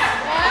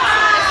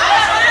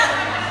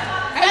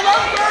 Hey,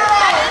 look, girl.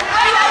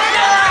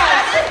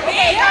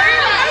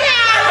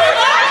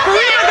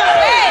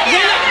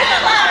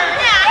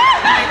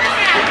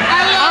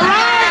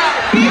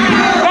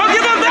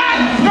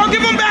 Don't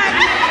give them back.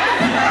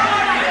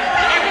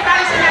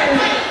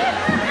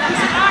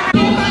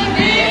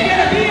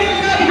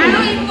 I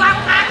don't even walk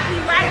past me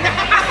right now.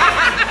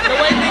 The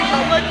way things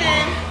are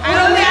looking. I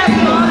don't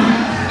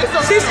have it's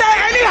She said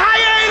any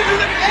higher end.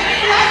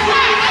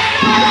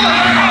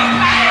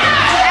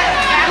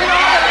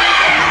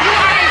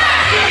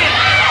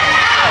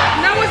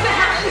 No, it's a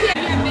house.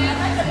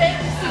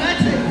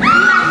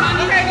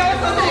 okay, no,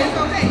 it's okay. It's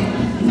okay.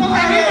 So,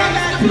 everyone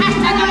got 2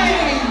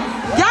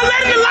 Y'all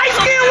letting the light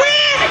skin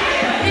win?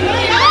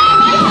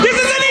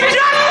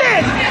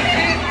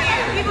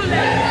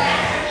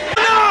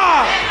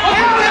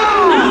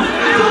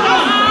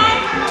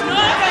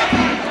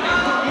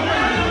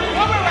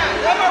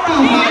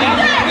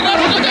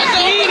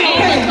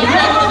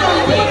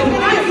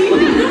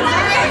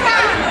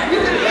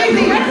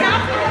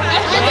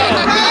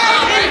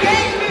 This is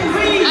an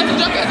injustice.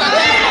 She went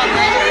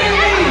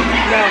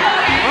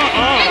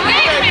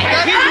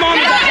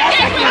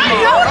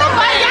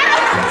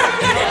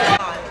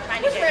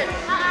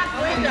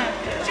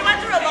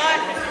through a lot.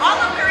 All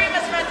of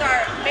Karima's friends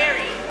are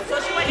married, so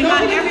she went and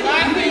got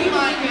everything.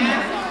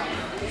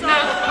 So,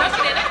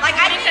 like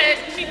I think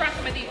She brought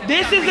some of these.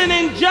 This is an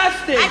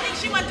injustice. I think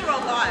she went through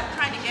a lot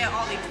trying to get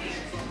all these things.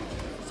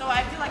 So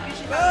I feel like you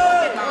should have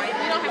a good mind.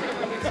 We don't have to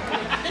bring this.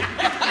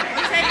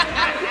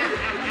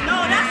 No,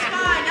 that's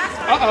fine. That's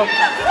fine. Uh-oh.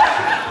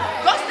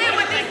 Go stay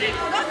with these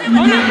people. Go stay with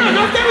them.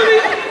 No, stay with me.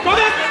 Go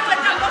back. Stay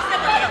with them. Go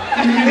stay with them.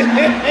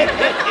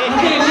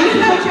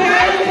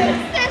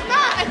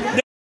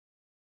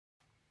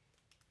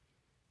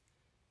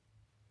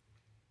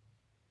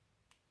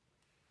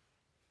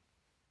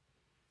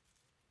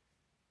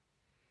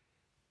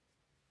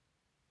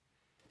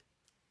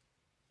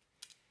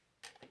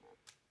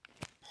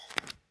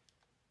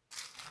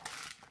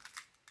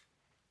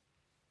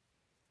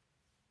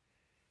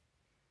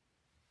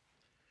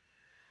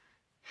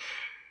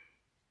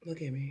 Look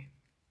at me.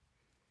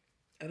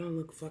 I don't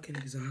look fucking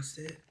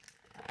exhausted.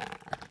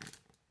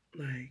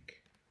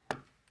 Like,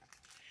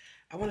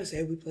 I want to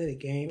say we played a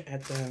game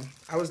at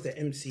I was the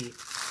MC.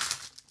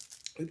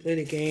 We played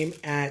a game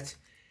at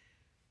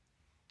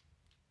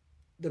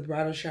the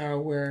bridal shower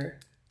where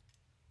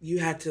you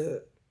had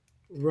to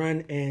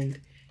run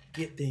and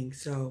get things.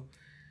 So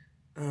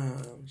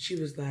she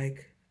was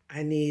like,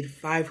 I need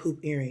 5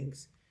 hoop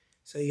earrings.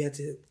 So you had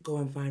to go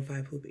and find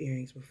 5 hoop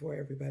earrings before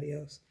everybody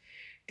else.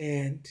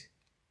 And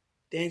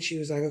then she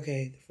was like,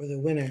 okay, for the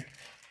winner,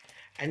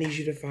 I need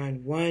you to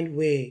find 1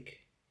 wig.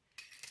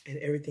 And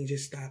everything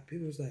just stopped.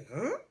 People was like,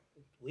 huh?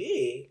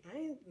 Wig?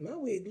 My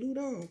wig glued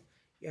on.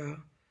 Y'all,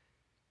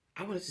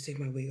 I wanted to take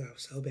my wig off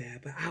so bad,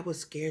 but I was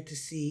scared to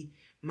see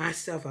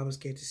myself. I was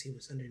scared to see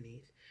what's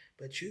underneath.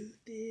 But truth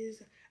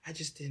is, I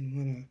just didn't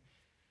want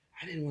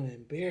to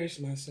embarrass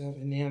myself.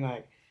 And then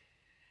like,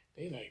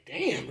 they like,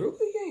 damn,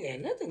 Ruka, you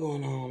ain't got nothing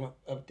going on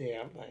up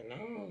there. I'm like,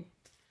 no.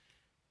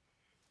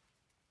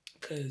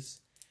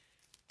 Because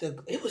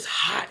it was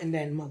hot in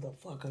that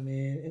motherfucker,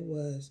 man. It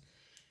was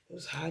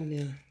hot in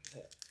there.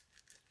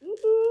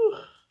 Ooh.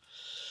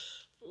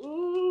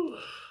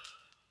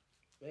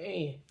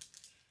 Man,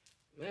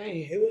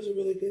 it was a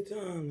really good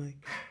time.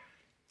 Like,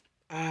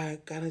 I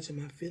got into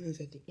my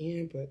feelings at the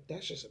end, but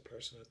that's just a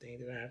personal thing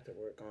that I have to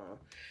work on.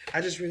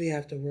 I just really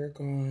have to work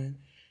on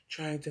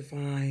trying to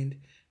find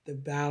the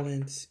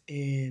balance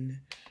in,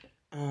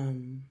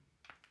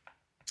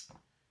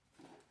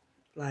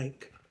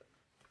 like,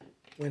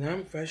 when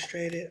I'm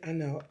frustrated, I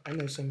know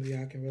some of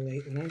y'all can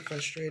relate. When I'm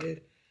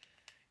frustrated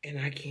and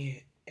I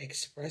can't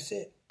express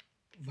it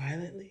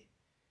violently,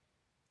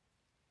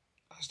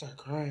 I start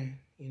crying,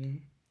 you know?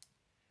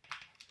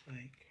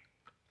 Like,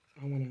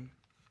 I want to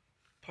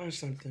punch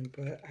something,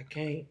 but I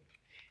can't.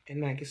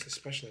 And like, it's a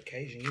special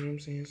occasion, you know what I'm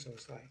saying? So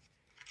it's like,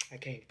 I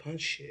can't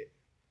punch shit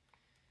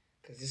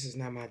because this is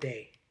not my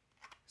day.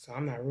 So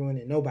I'm not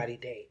ruining nobody's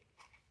day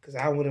because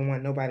I wouldn't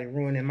want nobody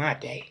ruining my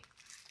day,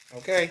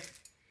 okay?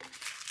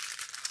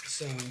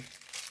 So,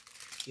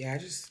 yeah,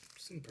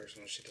 some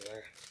personal shit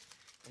that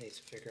I need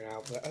to figure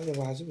out. But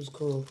otherwise, it was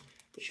cool.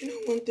 But you know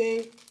one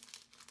thing?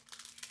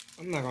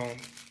 I'm not going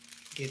to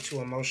get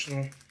too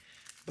emotional.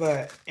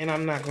 And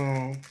I'm not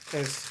going to,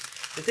 because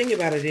the thing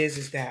about it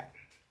is that,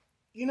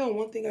 you know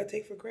one thing I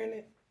take for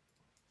granted?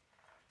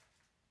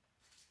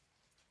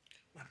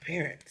 My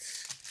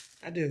parents.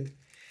 I do.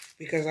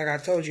 because like I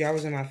told you, I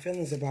was in my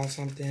feelings about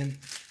something.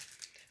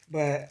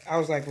 But I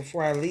was like,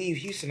 before I leave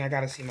Houston, I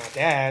got to see my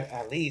dad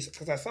at least.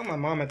 Because I saw my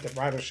mom at the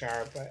bridal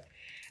shower, but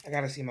I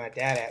got to see my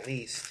dad at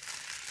least.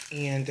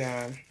 And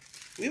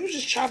we were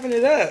just chopping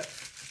it up.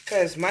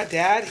 Because my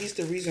dad, he's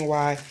the reason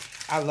why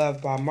I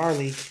love Bob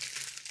Marley.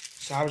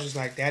 So I was just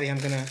like, Daddy, I'm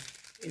going to,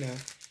 you know,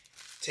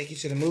 take you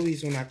to the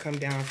movies when I come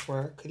down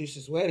for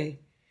Caduceus' wedding.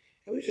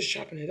 And we were just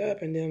chopping it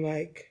up. And then,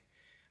 like,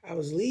 I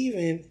was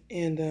leaving,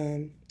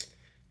 and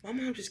my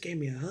mom just gave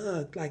me a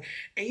hug. Like,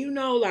 and you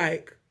know,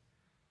 like,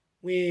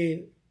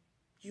 when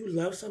you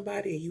love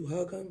somebody and you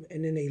hug them,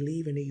 and then they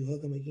leave and then you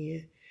hug them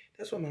again,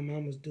 that's what my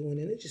mom was doing.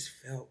 And it just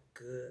felt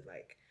good.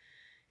 Like,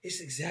 it's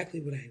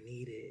exactly what I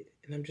needed.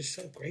 And I'm just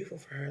so grateful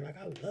for her. Like,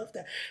 I love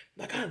that.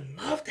 Like, I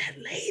love that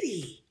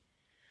lady.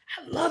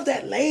 I love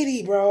that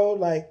lady, bro.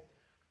 Like,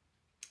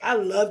 I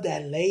love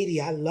that lady.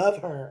 I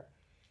love her.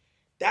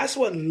 That's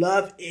what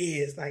love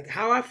is. Like,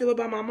 how I feel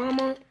about my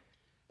mama,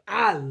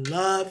 I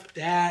love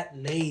that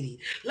lady.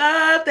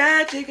 Love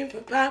that chicken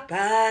from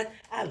Popeye.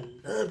 I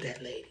love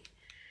that lady.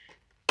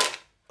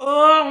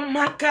 Oh,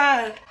 my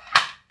God.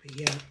 But,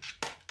 yeah,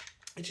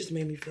 it just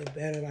made me feel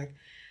better. Like,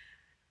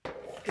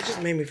 it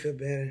just made me feel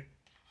better.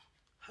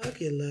 Hug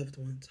your loved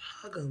ones.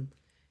 Hug them.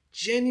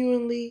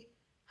 Genuinely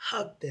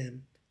hug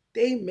them.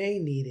 They may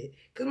need it.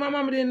 Because my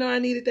mama didn't know I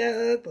needed that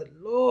hug, but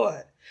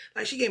Lord,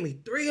 like she gave me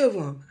 3 of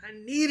them. I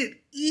needed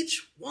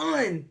each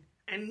one.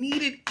 I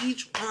needed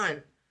each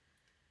one.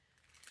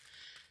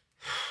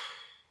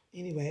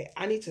 Anyway,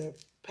 I need to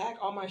pack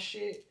all my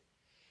shit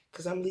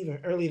because I'm leaving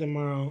early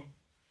tomorrow.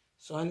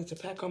 So I need to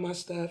pack all my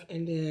stuff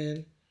and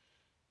then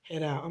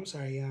head out. I'm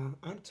sorry, y'all.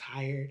 I'm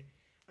tired.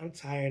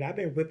 I've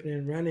been whipping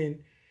and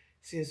running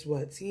since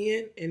what,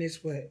 10? And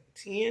it's what,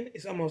 10?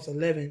 It's almost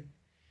 11.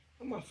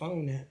 Where's my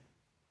phone at?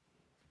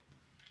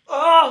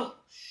 Oh,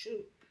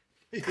 shoot.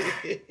 Almost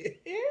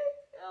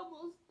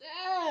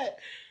died.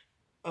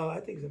 Oh, I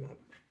think it's in my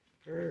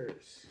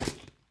purse.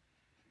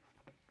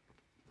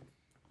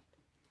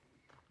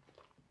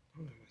 I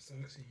got my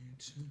socks in here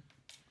too.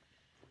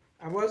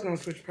 I was going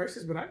to switch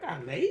purses, but I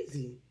got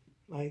lazy.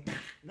 Like,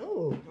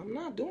 no, I'm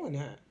not doing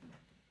that.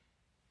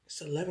 It's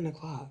 11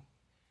 o'clock.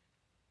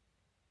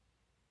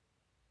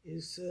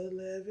 It's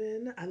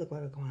 11. I look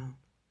like a clown.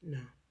 No.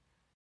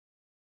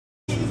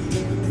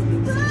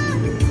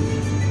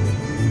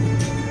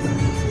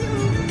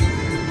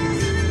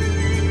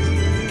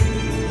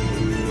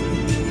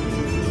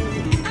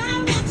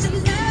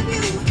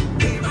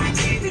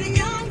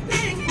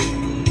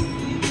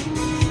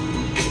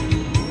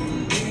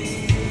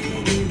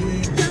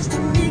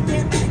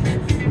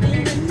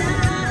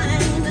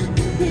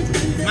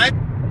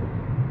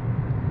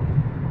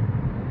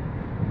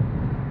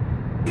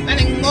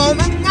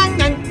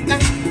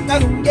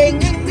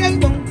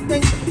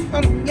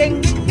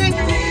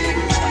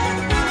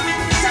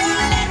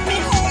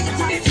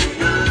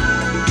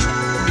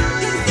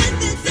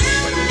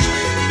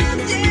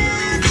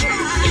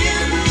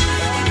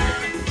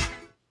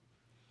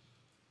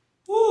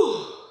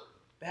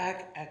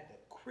 Back at the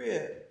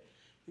crib.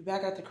 We're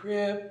back at the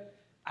crib.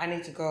 I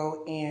need to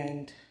go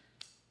and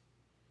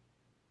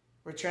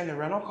return the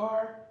rental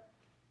car.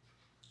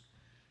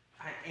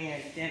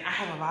 And then I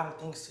have a lot of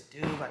things to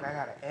do. Like I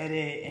gotta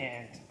edit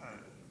and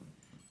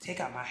take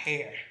out my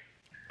hair.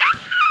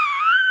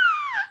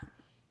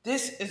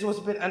 This is what's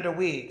been under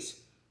wigs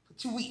for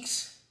 2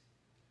 weeks.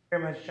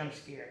 Very much jump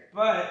scared.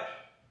 But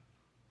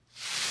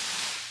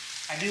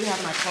I do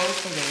have my clothes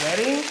for the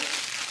wedding.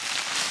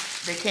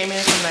 They came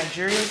in from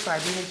Nigeria, so I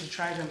do need to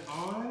try them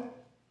on.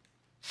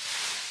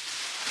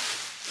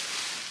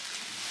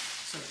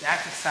 So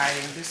that's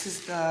exciting. This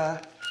is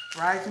the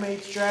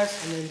bridesmaid's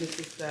dress, and then this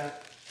is the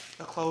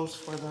clothes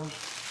for them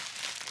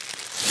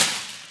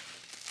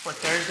for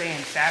Thursday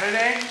and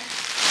Saturday.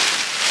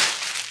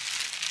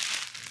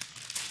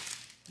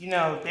 You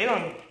know, they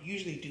don't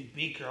usually do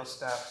big girl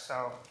stuff,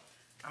 so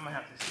I'm gonna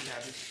have to see how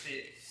this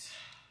fits.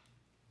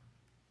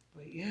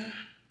 But yeah,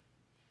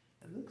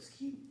 it looks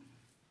cute.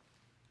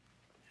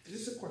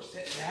 Is this a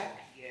corset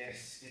back?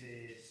 Yes, it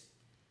is.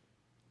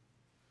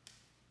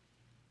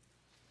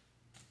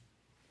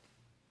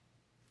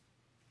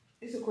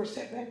 It's a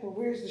corset back, but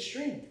where's the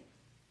string?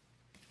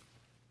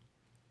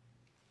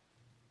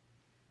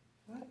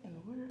 What in the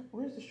world?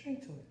 Where's the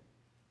string to it?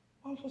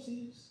 What am I supposed to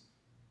use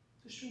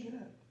to string it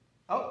up?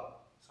 Oh,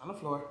 it's on the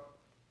floor.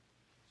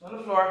 It's on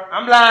the floor.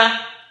 I'm blind.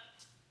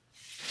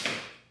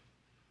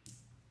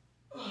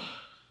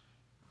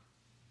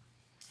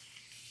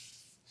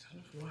 It's on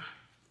the floor.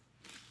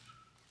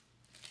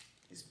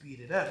 Let's beat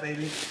it up,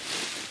 baby.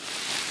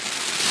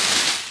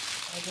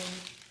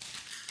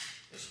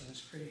 This one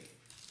is pretty.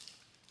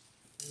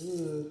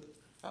 Ooh.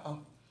 Uh-oh.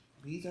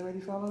 Beads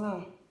already falling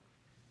out.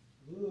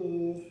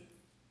 Ooh.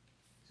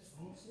 Is it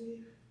long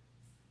sleeve?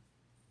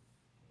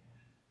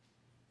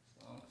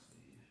 Yeah. It's long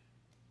sleeve.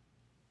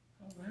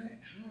 Alright,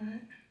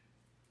 alright.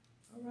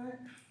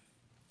 Alright.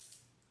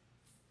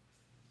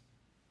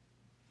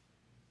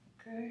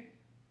 Okay.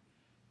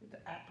 With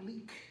the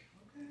applique.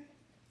 Okay.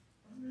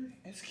 Alright.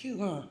 It's cute,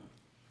 huh?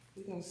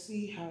 We're gonna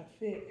see how it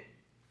fit.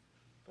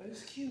 But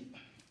it's cute.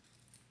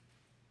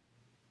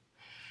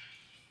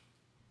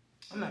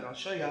 I'm not gonna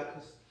show y'all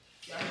because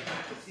y'all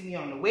can see me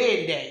on the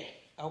wedding day.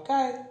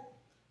 Okay?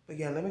 But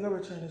yeah, let me go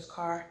return this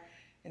car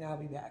and I'll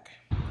be back.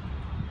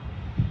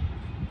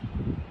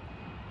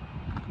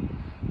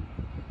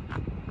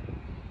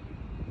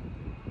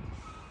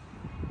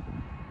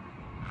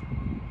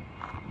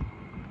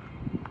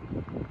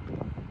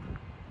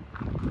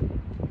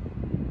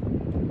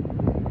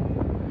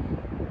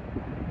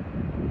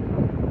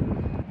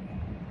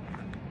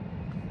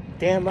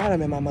 Damn right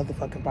I'm in my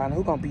motherfucking bonnet.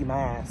 Who gonna beat my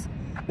ass?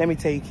 Let me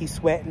tell you, keep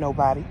sweating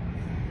nobody.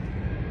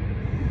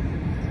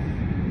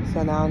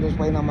 So now I'm just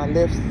waiting on my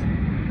lifts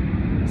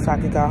so I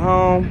can go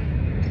home.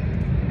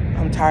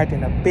 I'm tired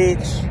than a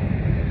bitch.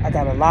 I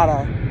got a lot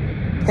of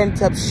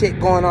pent up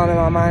shit going on in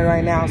my mind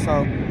right now.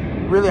 So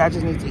really I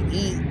just need to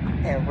eat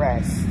and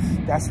rest.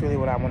 That's really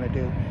what I want to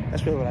do.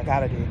 That's really what I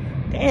gotta do.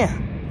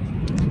 Damn.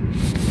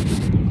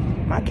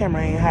 My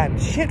camera ain't hiding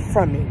shit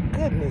from me.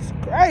 Goodness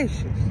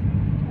gracious.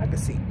 I can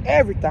see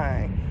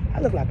everything. I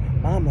look like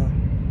my mama.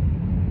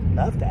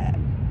 Love that.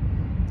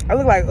 I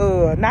look like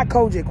not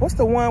Kojic. What's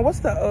the one? What's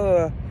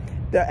the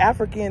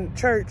African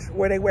church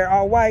where they wear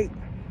all white?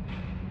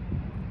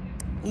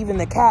 Even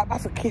the cap, I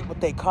forget what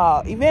they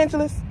call.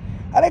 Evangelists?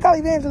 Are they called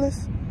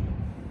evangelists?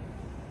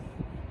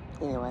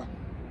 Anyway.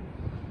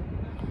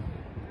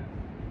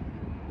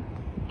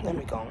 Let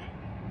me go.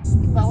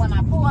 But when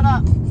I pulled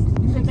up,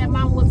 you think that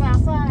mama was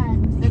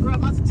outside? The girl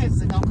must have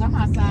texted, don't come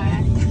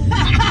outside.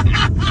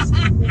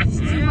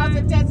 She must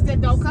have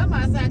texted, don't come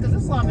outside, because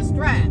this woman's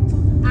strapped.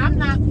 I'm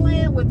not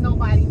playing with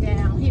nobody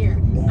down here.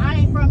 I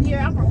ain't from here,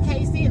 I'm from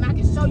KC, and I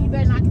can show you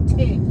better than I can tell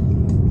you.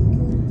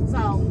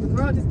 So the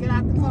girl just get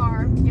out the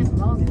car, just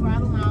mosey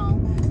right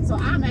along. So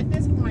I'm at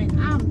this point,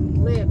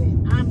 I'm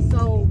living. I'm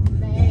so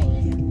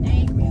mad,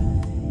 angry.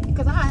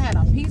 Because I had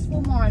a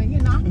peaceful morning,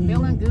 you know, I'm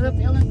feeling good,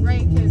 feeling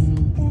great, because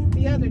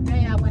the other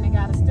day I went and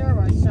got a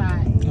steroid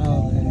shot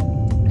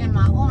in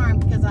my arm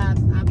because I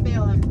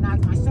fell and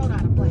knocked my shoulder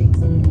out of place.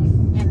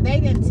 And they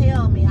didn't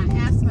tell me. I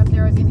asked them if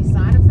there was any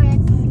side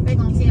effects. They're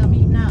going to tell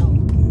me no.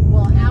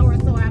 Well, an hour or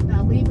so after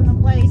I leave the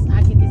place,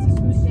 I get this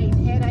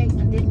excruciating headache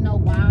and didn't know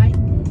why.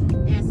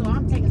 And so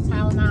I'm taking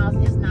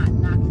Tylenol. It's not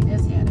knocking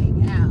this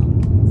headache out.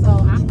 So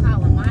I'm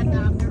calling my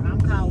doctor. I'm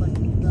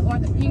calling the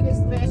orthopedic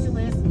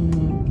specialist.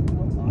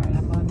 Oh, Lord,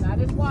 I'm about to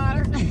this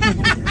water.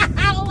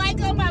 I don't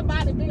like on my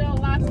body be on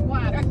lots of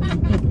water.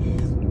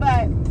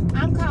 But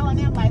I'm calling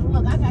him like,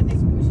 look, I got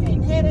this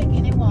excruciating headache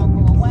and it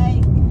won't go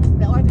away.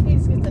 The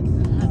orthopedist is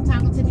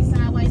talking to me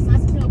sideways. So I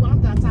said, you know what,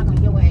 I'm done talking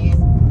to your ass.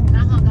 And I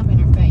hung up in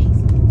her face.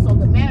 So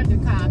the manager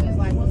called me. It's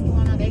like, what's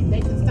going on?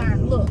 They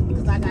concerned, look,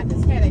 because I got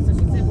this headache. So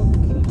she said, well,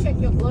 can you check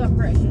your blood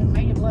pressure?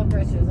 Maybe your blood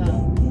pressure is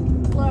up.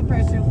 Blood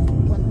pressure,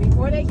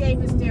 before they gave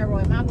me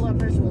steroid, my blood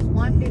pressure was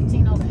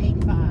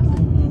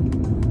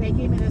 115/85. They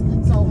gave me this,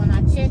 so when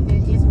I checked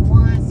it, it's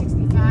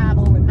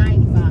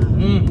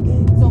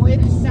 165/95. So it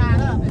is shot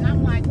up, and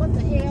I'm like, what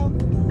the hell?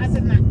 I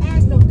said, now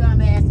ask your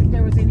dumb ass if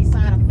there was any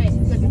side effects,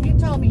 because if you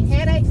told me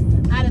headaches,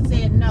 I'd have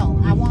said no.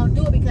 I won't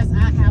do it because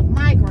I have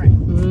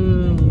migraines,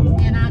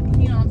 and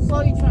I'm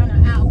slowly trying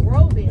to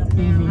outgrow them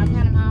now. I've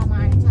had them all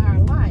my entire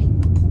life.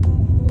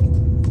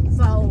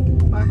 So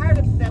for her,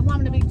 that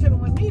woman to be tripping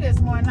with me this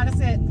morning, like I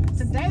said,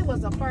 today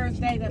was the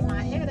first day that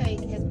my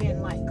headache has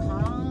been like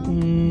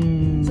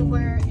calm to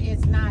where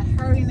it's not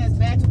hurting as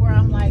bad to where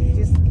I'm like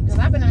just because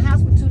I've been in the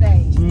house for 2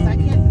 days. I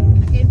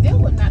can't deal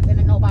with nothing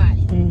and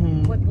nobody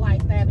with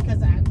like that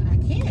because I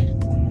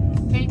can't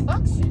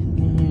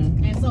function.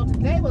 And so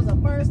today was the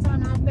first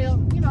time I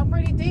felt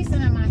pretty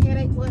decent and my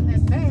headache wasn't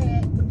as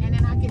bad. And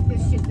then I get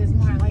this shit this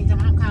morning later.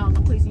 I'm calling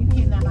the police. You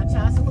kidnapped my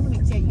child. So let me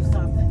tell you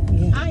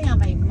something. I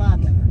am a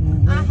mother.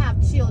 I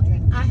have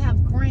children. I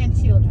have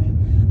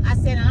grandchildren. I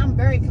said, and I'm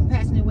very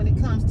compassionate when it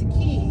comes to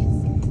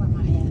kids. Where am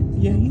I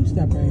at? Yeah, you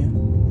stop right here.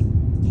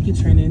 You can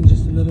turn in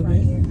just a little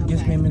bit. Okay.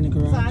 Yes, ma'am, in the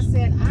garage. So I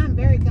said, I'm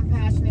very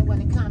compassionate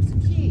when it comes to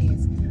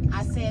kids.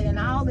 I said, and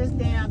all this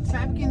damn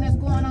trafficking that's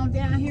going on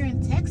down here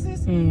in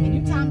Texas, and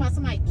you talking about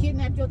somebody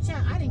kidnapped your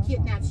child. I didn't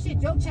kidnap shit.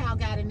 Your child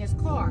got in this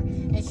car,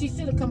 and she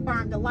should have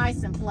confirmed the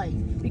license plate.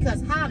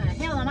 Because how the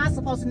hell am I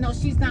supposed to know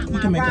she's not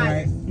my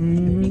rider?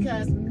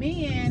 Because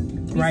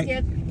men be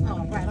scared.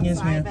 Oh, right. I'm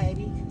sorry,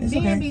 baby.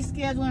 Men be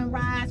scheduling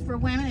rides for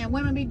women, and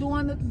women be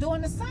doing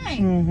the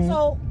same.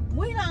 So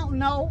we don't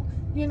know,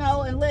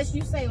 unless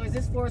you say, is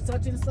this for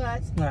such and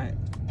such? Right.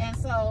 And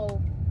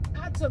so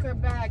I took her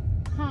back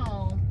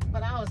home.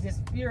 But I was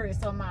just furious.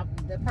 So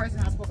the person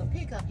I was supposed to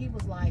pick up, he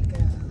was like,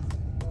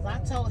 I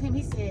told him,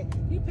 he said,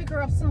 you pick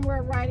her up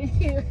somewhere right in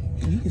here.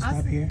 You can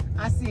stop here.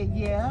 I said,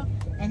 yeah.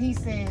 And he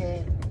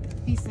said,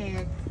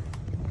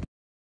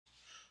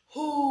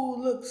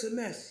 who looks a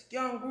mess?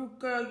 Young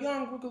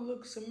Ruka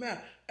looks a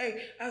mess.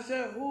 Hey, I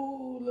said,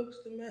 who looks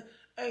a mess?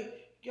 Hey,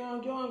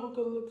 young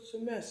Ruka looks a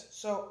mess.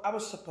 So I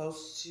was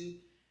supposed to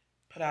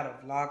put out a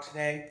vlog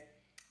today,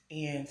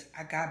 and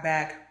I got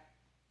back.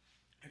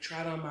 I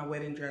tried on my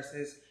wedding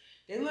dresses.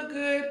 They look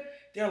good.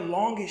 They're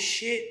long as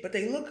shit, but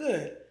they look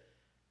good.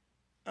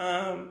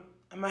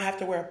 I might have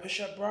to wear a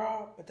push-up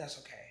bra, but that's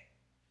okay.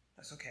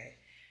 That's okay.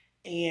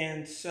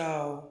 And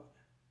so,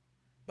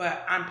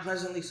 but I'm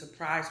pleasantly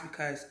surprised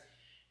because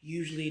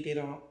usually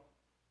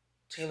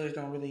tailors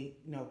don't really,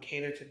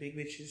 cater to big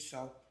bitches,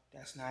 so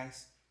that's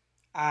nice.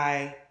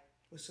 I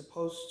was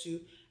supposed to,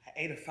 I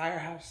ate a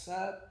Firehouse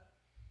sub,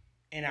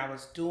 and I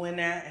was doing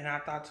that, and I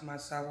thought to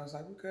myself, I was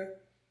like, okay,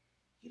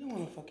 you don't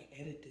want to fucking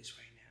edit this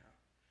right now.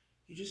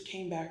 You just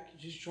came back, you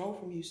just drove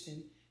from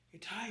Houston,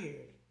 you're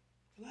tired,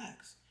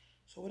 relax.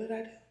 So what did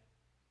I do?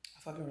 I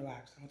fucking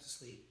relaxed, I went to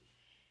sleep.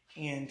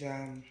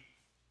 And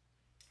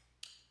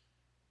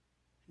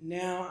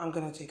now I'm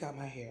gonna take out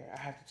my hair. I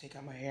have to take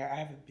out my hair. I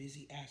have a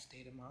busy ass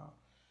day tomorrow.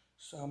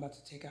 So I'm about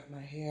to take out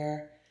my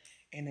hair,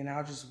 and then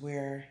I'll just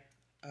wear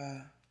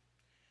a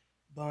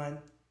bun,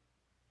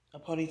 a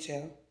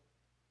ponytail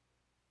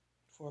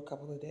for a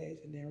couple of days,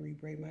 and then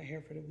re-braid my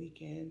hair for the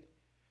weekend.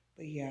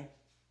 But yeah,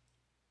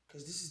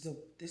 because this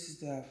is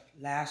the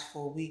last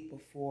full week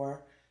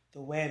before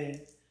the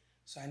wedding,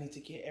 so I need to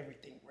get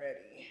everything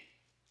ready.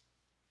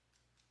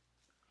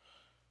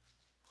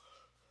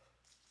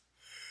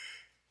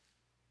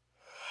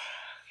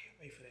 Can't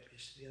wait for that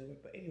bitch to be over.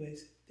 But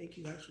anyways, thank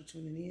you guys for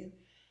tuning in.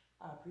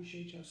 I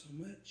appreciate y'all so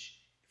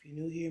much. If you're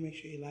new here, make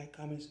sure you like,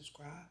 comment,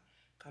 subscribe.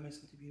 Comment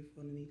something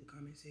beautiful underneath the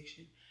comment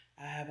section.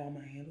 I have all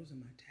my handles and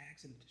my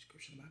tags in the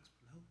description box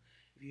below.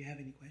 If you have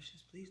any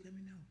questions, please let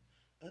me know.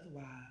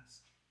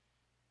 Otherwise,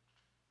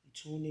 we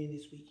tuned in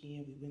this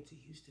weekend. We went to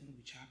Houston.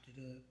 We chopped it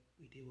up.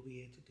 We did what we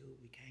had to do.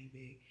 We came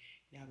back.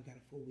 Now we got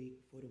a full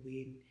week before the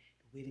wedding.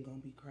 The wedding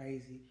gonna be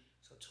crazy.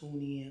 So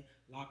tune in.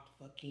 Lock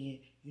the fuck in.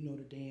 You know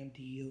the damn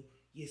deal.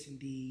 Yes,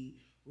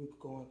 indeed. We're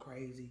going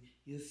crazy.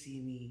 You'll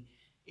see me.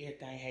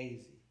 Everything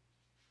hazy.